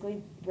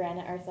basically ran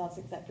it ourselves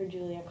except for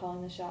Julia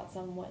calling the shots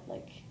on what,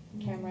 like,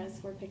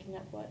 cameras were picking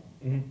up what.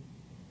 Mm-hmm.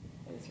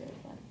 It was really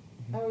fun.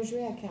 I wish we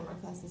had camera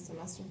class this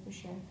semester for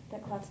sure.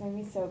 That class made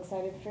me so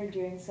excited for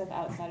doing stuff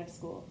outside of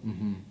school.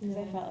 Mm-hmm. Because I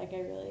Yeah. felt like I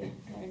really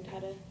learned how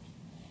to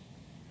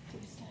do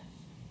stuff.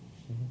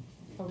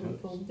 Are we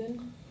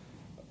golden?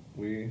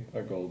 We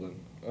are golden.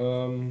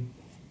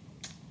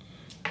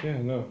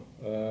 Yeah, no.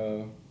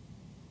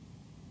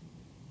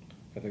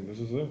 I think this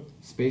is it.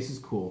 Space is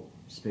cool.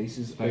 Space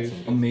is Space.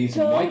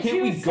 amazing. Why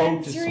can't we go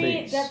to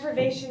sensory space?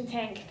 deprivation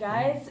tank,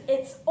 guys.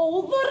 It's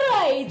all the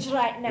rage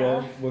right now.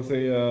 Well, with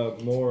a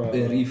more. Are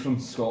you from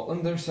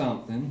Scotland or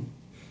something?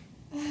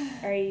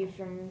 Are you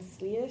from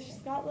Swedish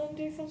Scotland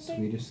or something?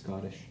 Swedish,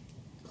 Scottish.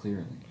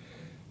 Clearly.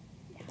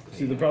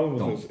 See, the problem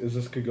with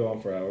this could go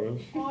on for hours.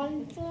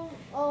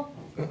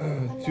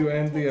 To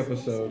end the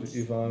episode,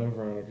 Yvonne and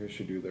Veronica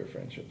should do their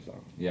friendship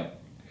song. Yeah.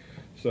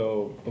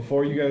 So,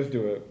 before you guys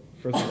do it,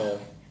 first of all,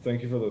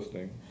 thank you for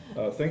listening.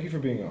 Thank you for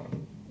being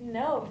on.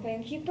 No,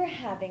 thank you for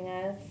having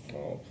us.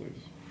 Oh,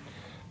 please.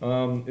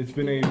 It's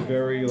been a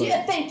very... Like,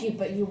 Yeah, thank you,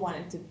 but you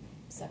wanted to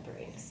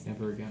separate us.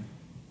 Never again.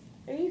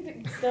 Are you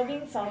still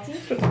being salty?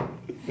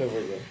 Never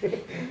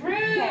again.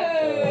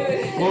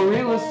 Rude! Well,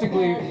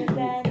 realistically,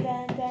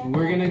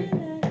 we're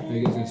gonna. Are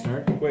you guys gonna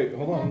start? Wait,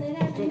 hold on.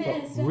 Still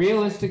talk.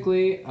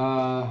 Realistically,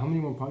 how many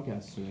more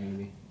podcasts are there gonna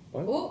be?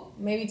 Ooh,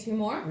 maybe 2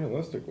 more?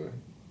 Realistically.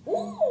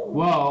 Ooh!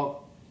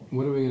 Well,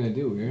 what are we gonna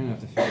do? We're gonna have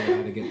to figure out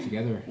how to get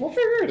together. We'll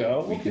figure it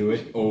out. We do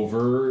it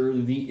over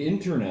the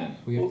internet.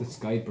 We have to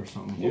Skype or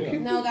something. Yeah.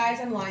 No, guys,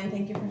 I'm lying.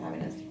 Thank you for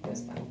having us. It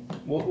was fun.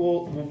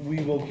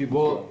 We will keep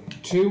Well,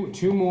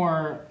 two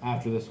more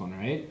after this one,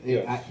 right?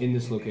 Yes. In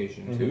this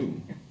location.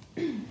 2.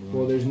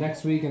 Well, there's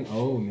next week and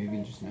maybe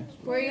just next week.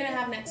 Where are you gonna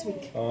have next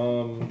week?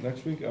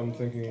 Next week I'm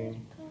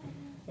thinking...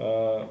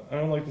 I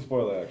don't like to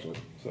spoil it, actually.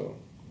 So...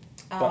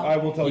 But I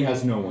will tell He you...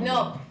 has no one.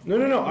 No.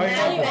 No. I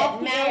have that. Off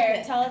the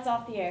air. Tell us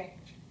off the air.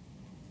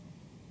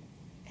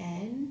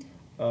 And?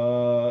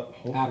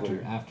 Hopefully.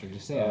 After.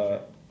 Just say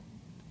after.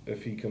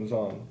 If he comes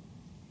on.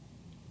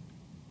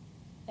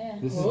 Yeah.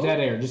 This is dead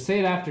air. Just say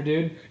it after,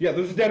 dude. Yeah,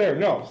 this is dead air.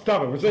 No,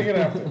 stop it. We're saying it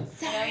after. I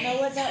don't know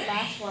what that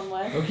last one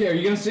was. Okay, are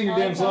you gonna sing your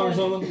damn song or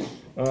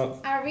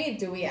something?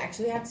 Do we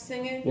actually have to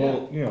sing it?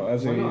 Well, you know,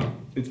 Why not?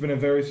 it's been a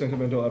very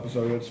sentimental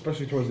episode,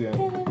 especially towards the end.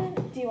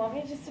 Do you want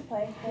me just to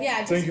play? Yeah,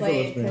 just Thank you for play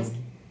it, listening.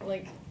 because,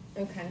 like,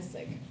 I'm kind of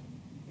sick.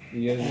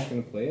 You guys are just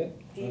gonna play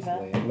it? Diva.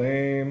 Let's play it.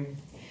 Lame.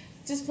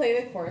 Just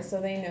play the chorus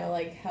so they know,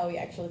 like, how we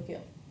actually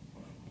feel.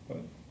 What?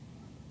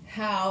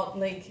 How,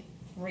 like,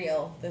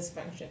 real this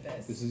friendship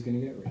is. This is gonna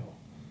get real.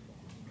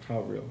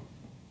 How real?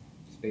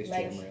 Space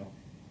Like- Jam real.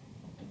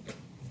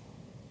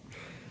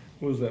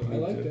 What was that? I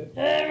liked it.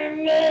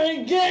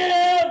 Everybody get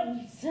up!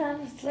 It's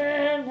time to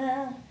stand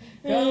now.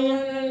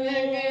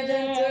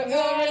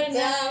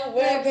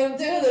 Welcome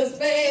to the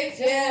Space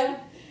Jam.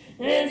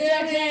 It's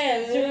your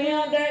dance, do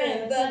your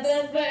dance at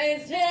the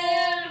Space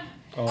Jam.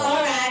 Oh.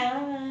 Alright.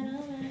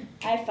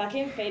 I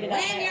fucking faded out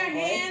Wave my your own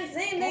voice.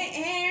 hands in the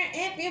air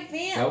if you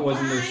feel That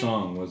wasn't their fine.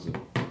 song, was it?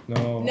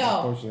 No,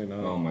 No. unfortunately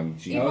not. Oh my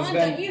jeez. Yvonne,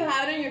 don't you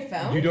have it on your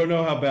phone? You don't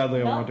know how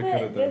badly I Not wanted to cut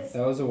that it there. this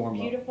That was a warm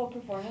up. beautiful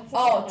performance.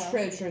 Oh, No.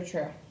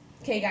 true.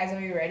 Okay, guys, are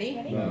we ready?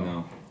 Ready?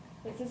 No.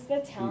 This is the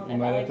talent You of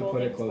might LA have to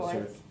put it Golden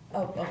closer. Sports.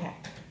 Oh, okay.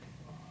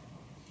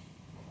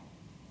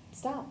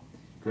 Stop.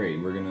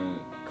 Great, we're gonna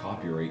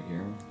copyright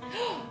here.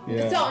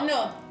 Yeah. So,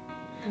 no.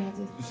 We have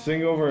to.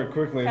 Sing over it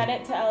quickly.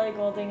 Credit to LA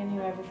Golding and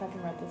whoever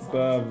fucking wrote this song.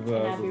 Blah, And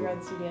blah, Abbey blah.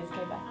 Road Studios.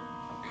 Okay, bye.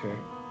 Okay.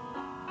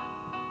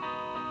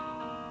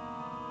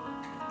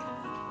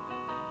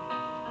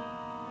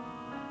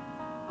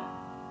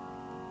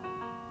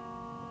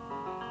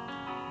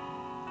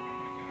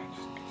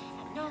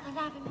 Know that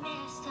I've been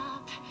messed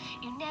up.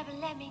 You never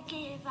let me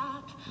give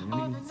up.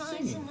 All the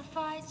nights and the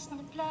fights and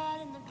the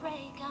blood and the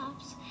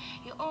breakups.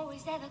 You're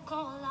always there to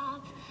call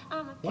up.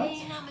 I'm a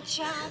pain, I'm a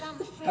child, I'm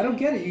a friend. I don't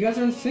get it. You guys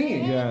aren't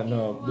singing. Yeah,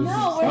 no. This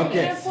No, is, we're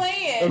Okay. gonna play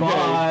it.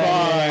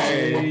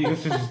 okay, bye.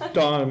 This is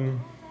done.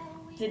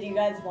 Did you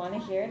guys want to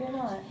hear it or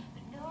not?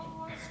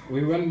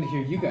 We wanted to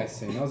hear you guys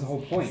sing. That was the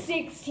whole point.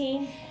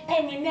 16,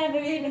 and you never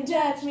even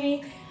judged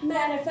me.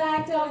 Matter of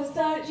fact, I always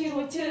thought you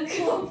were too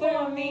cool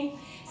for me.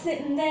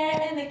 Sitting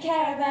there in the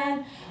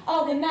caravan,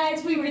 all the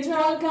nights we were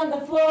drunk on the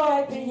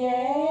floor. But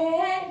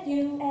yeah,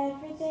 you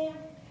everything,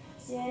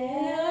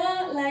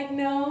 yeah, like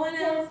no one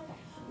else.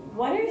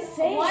 What are you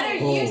saying? What are you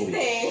Holy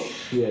saying?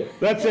 Shit.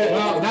 That's it.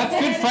 Well, that's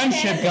good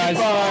friendship, guys.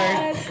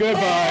 Bye.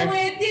 Goodbye.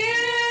 With you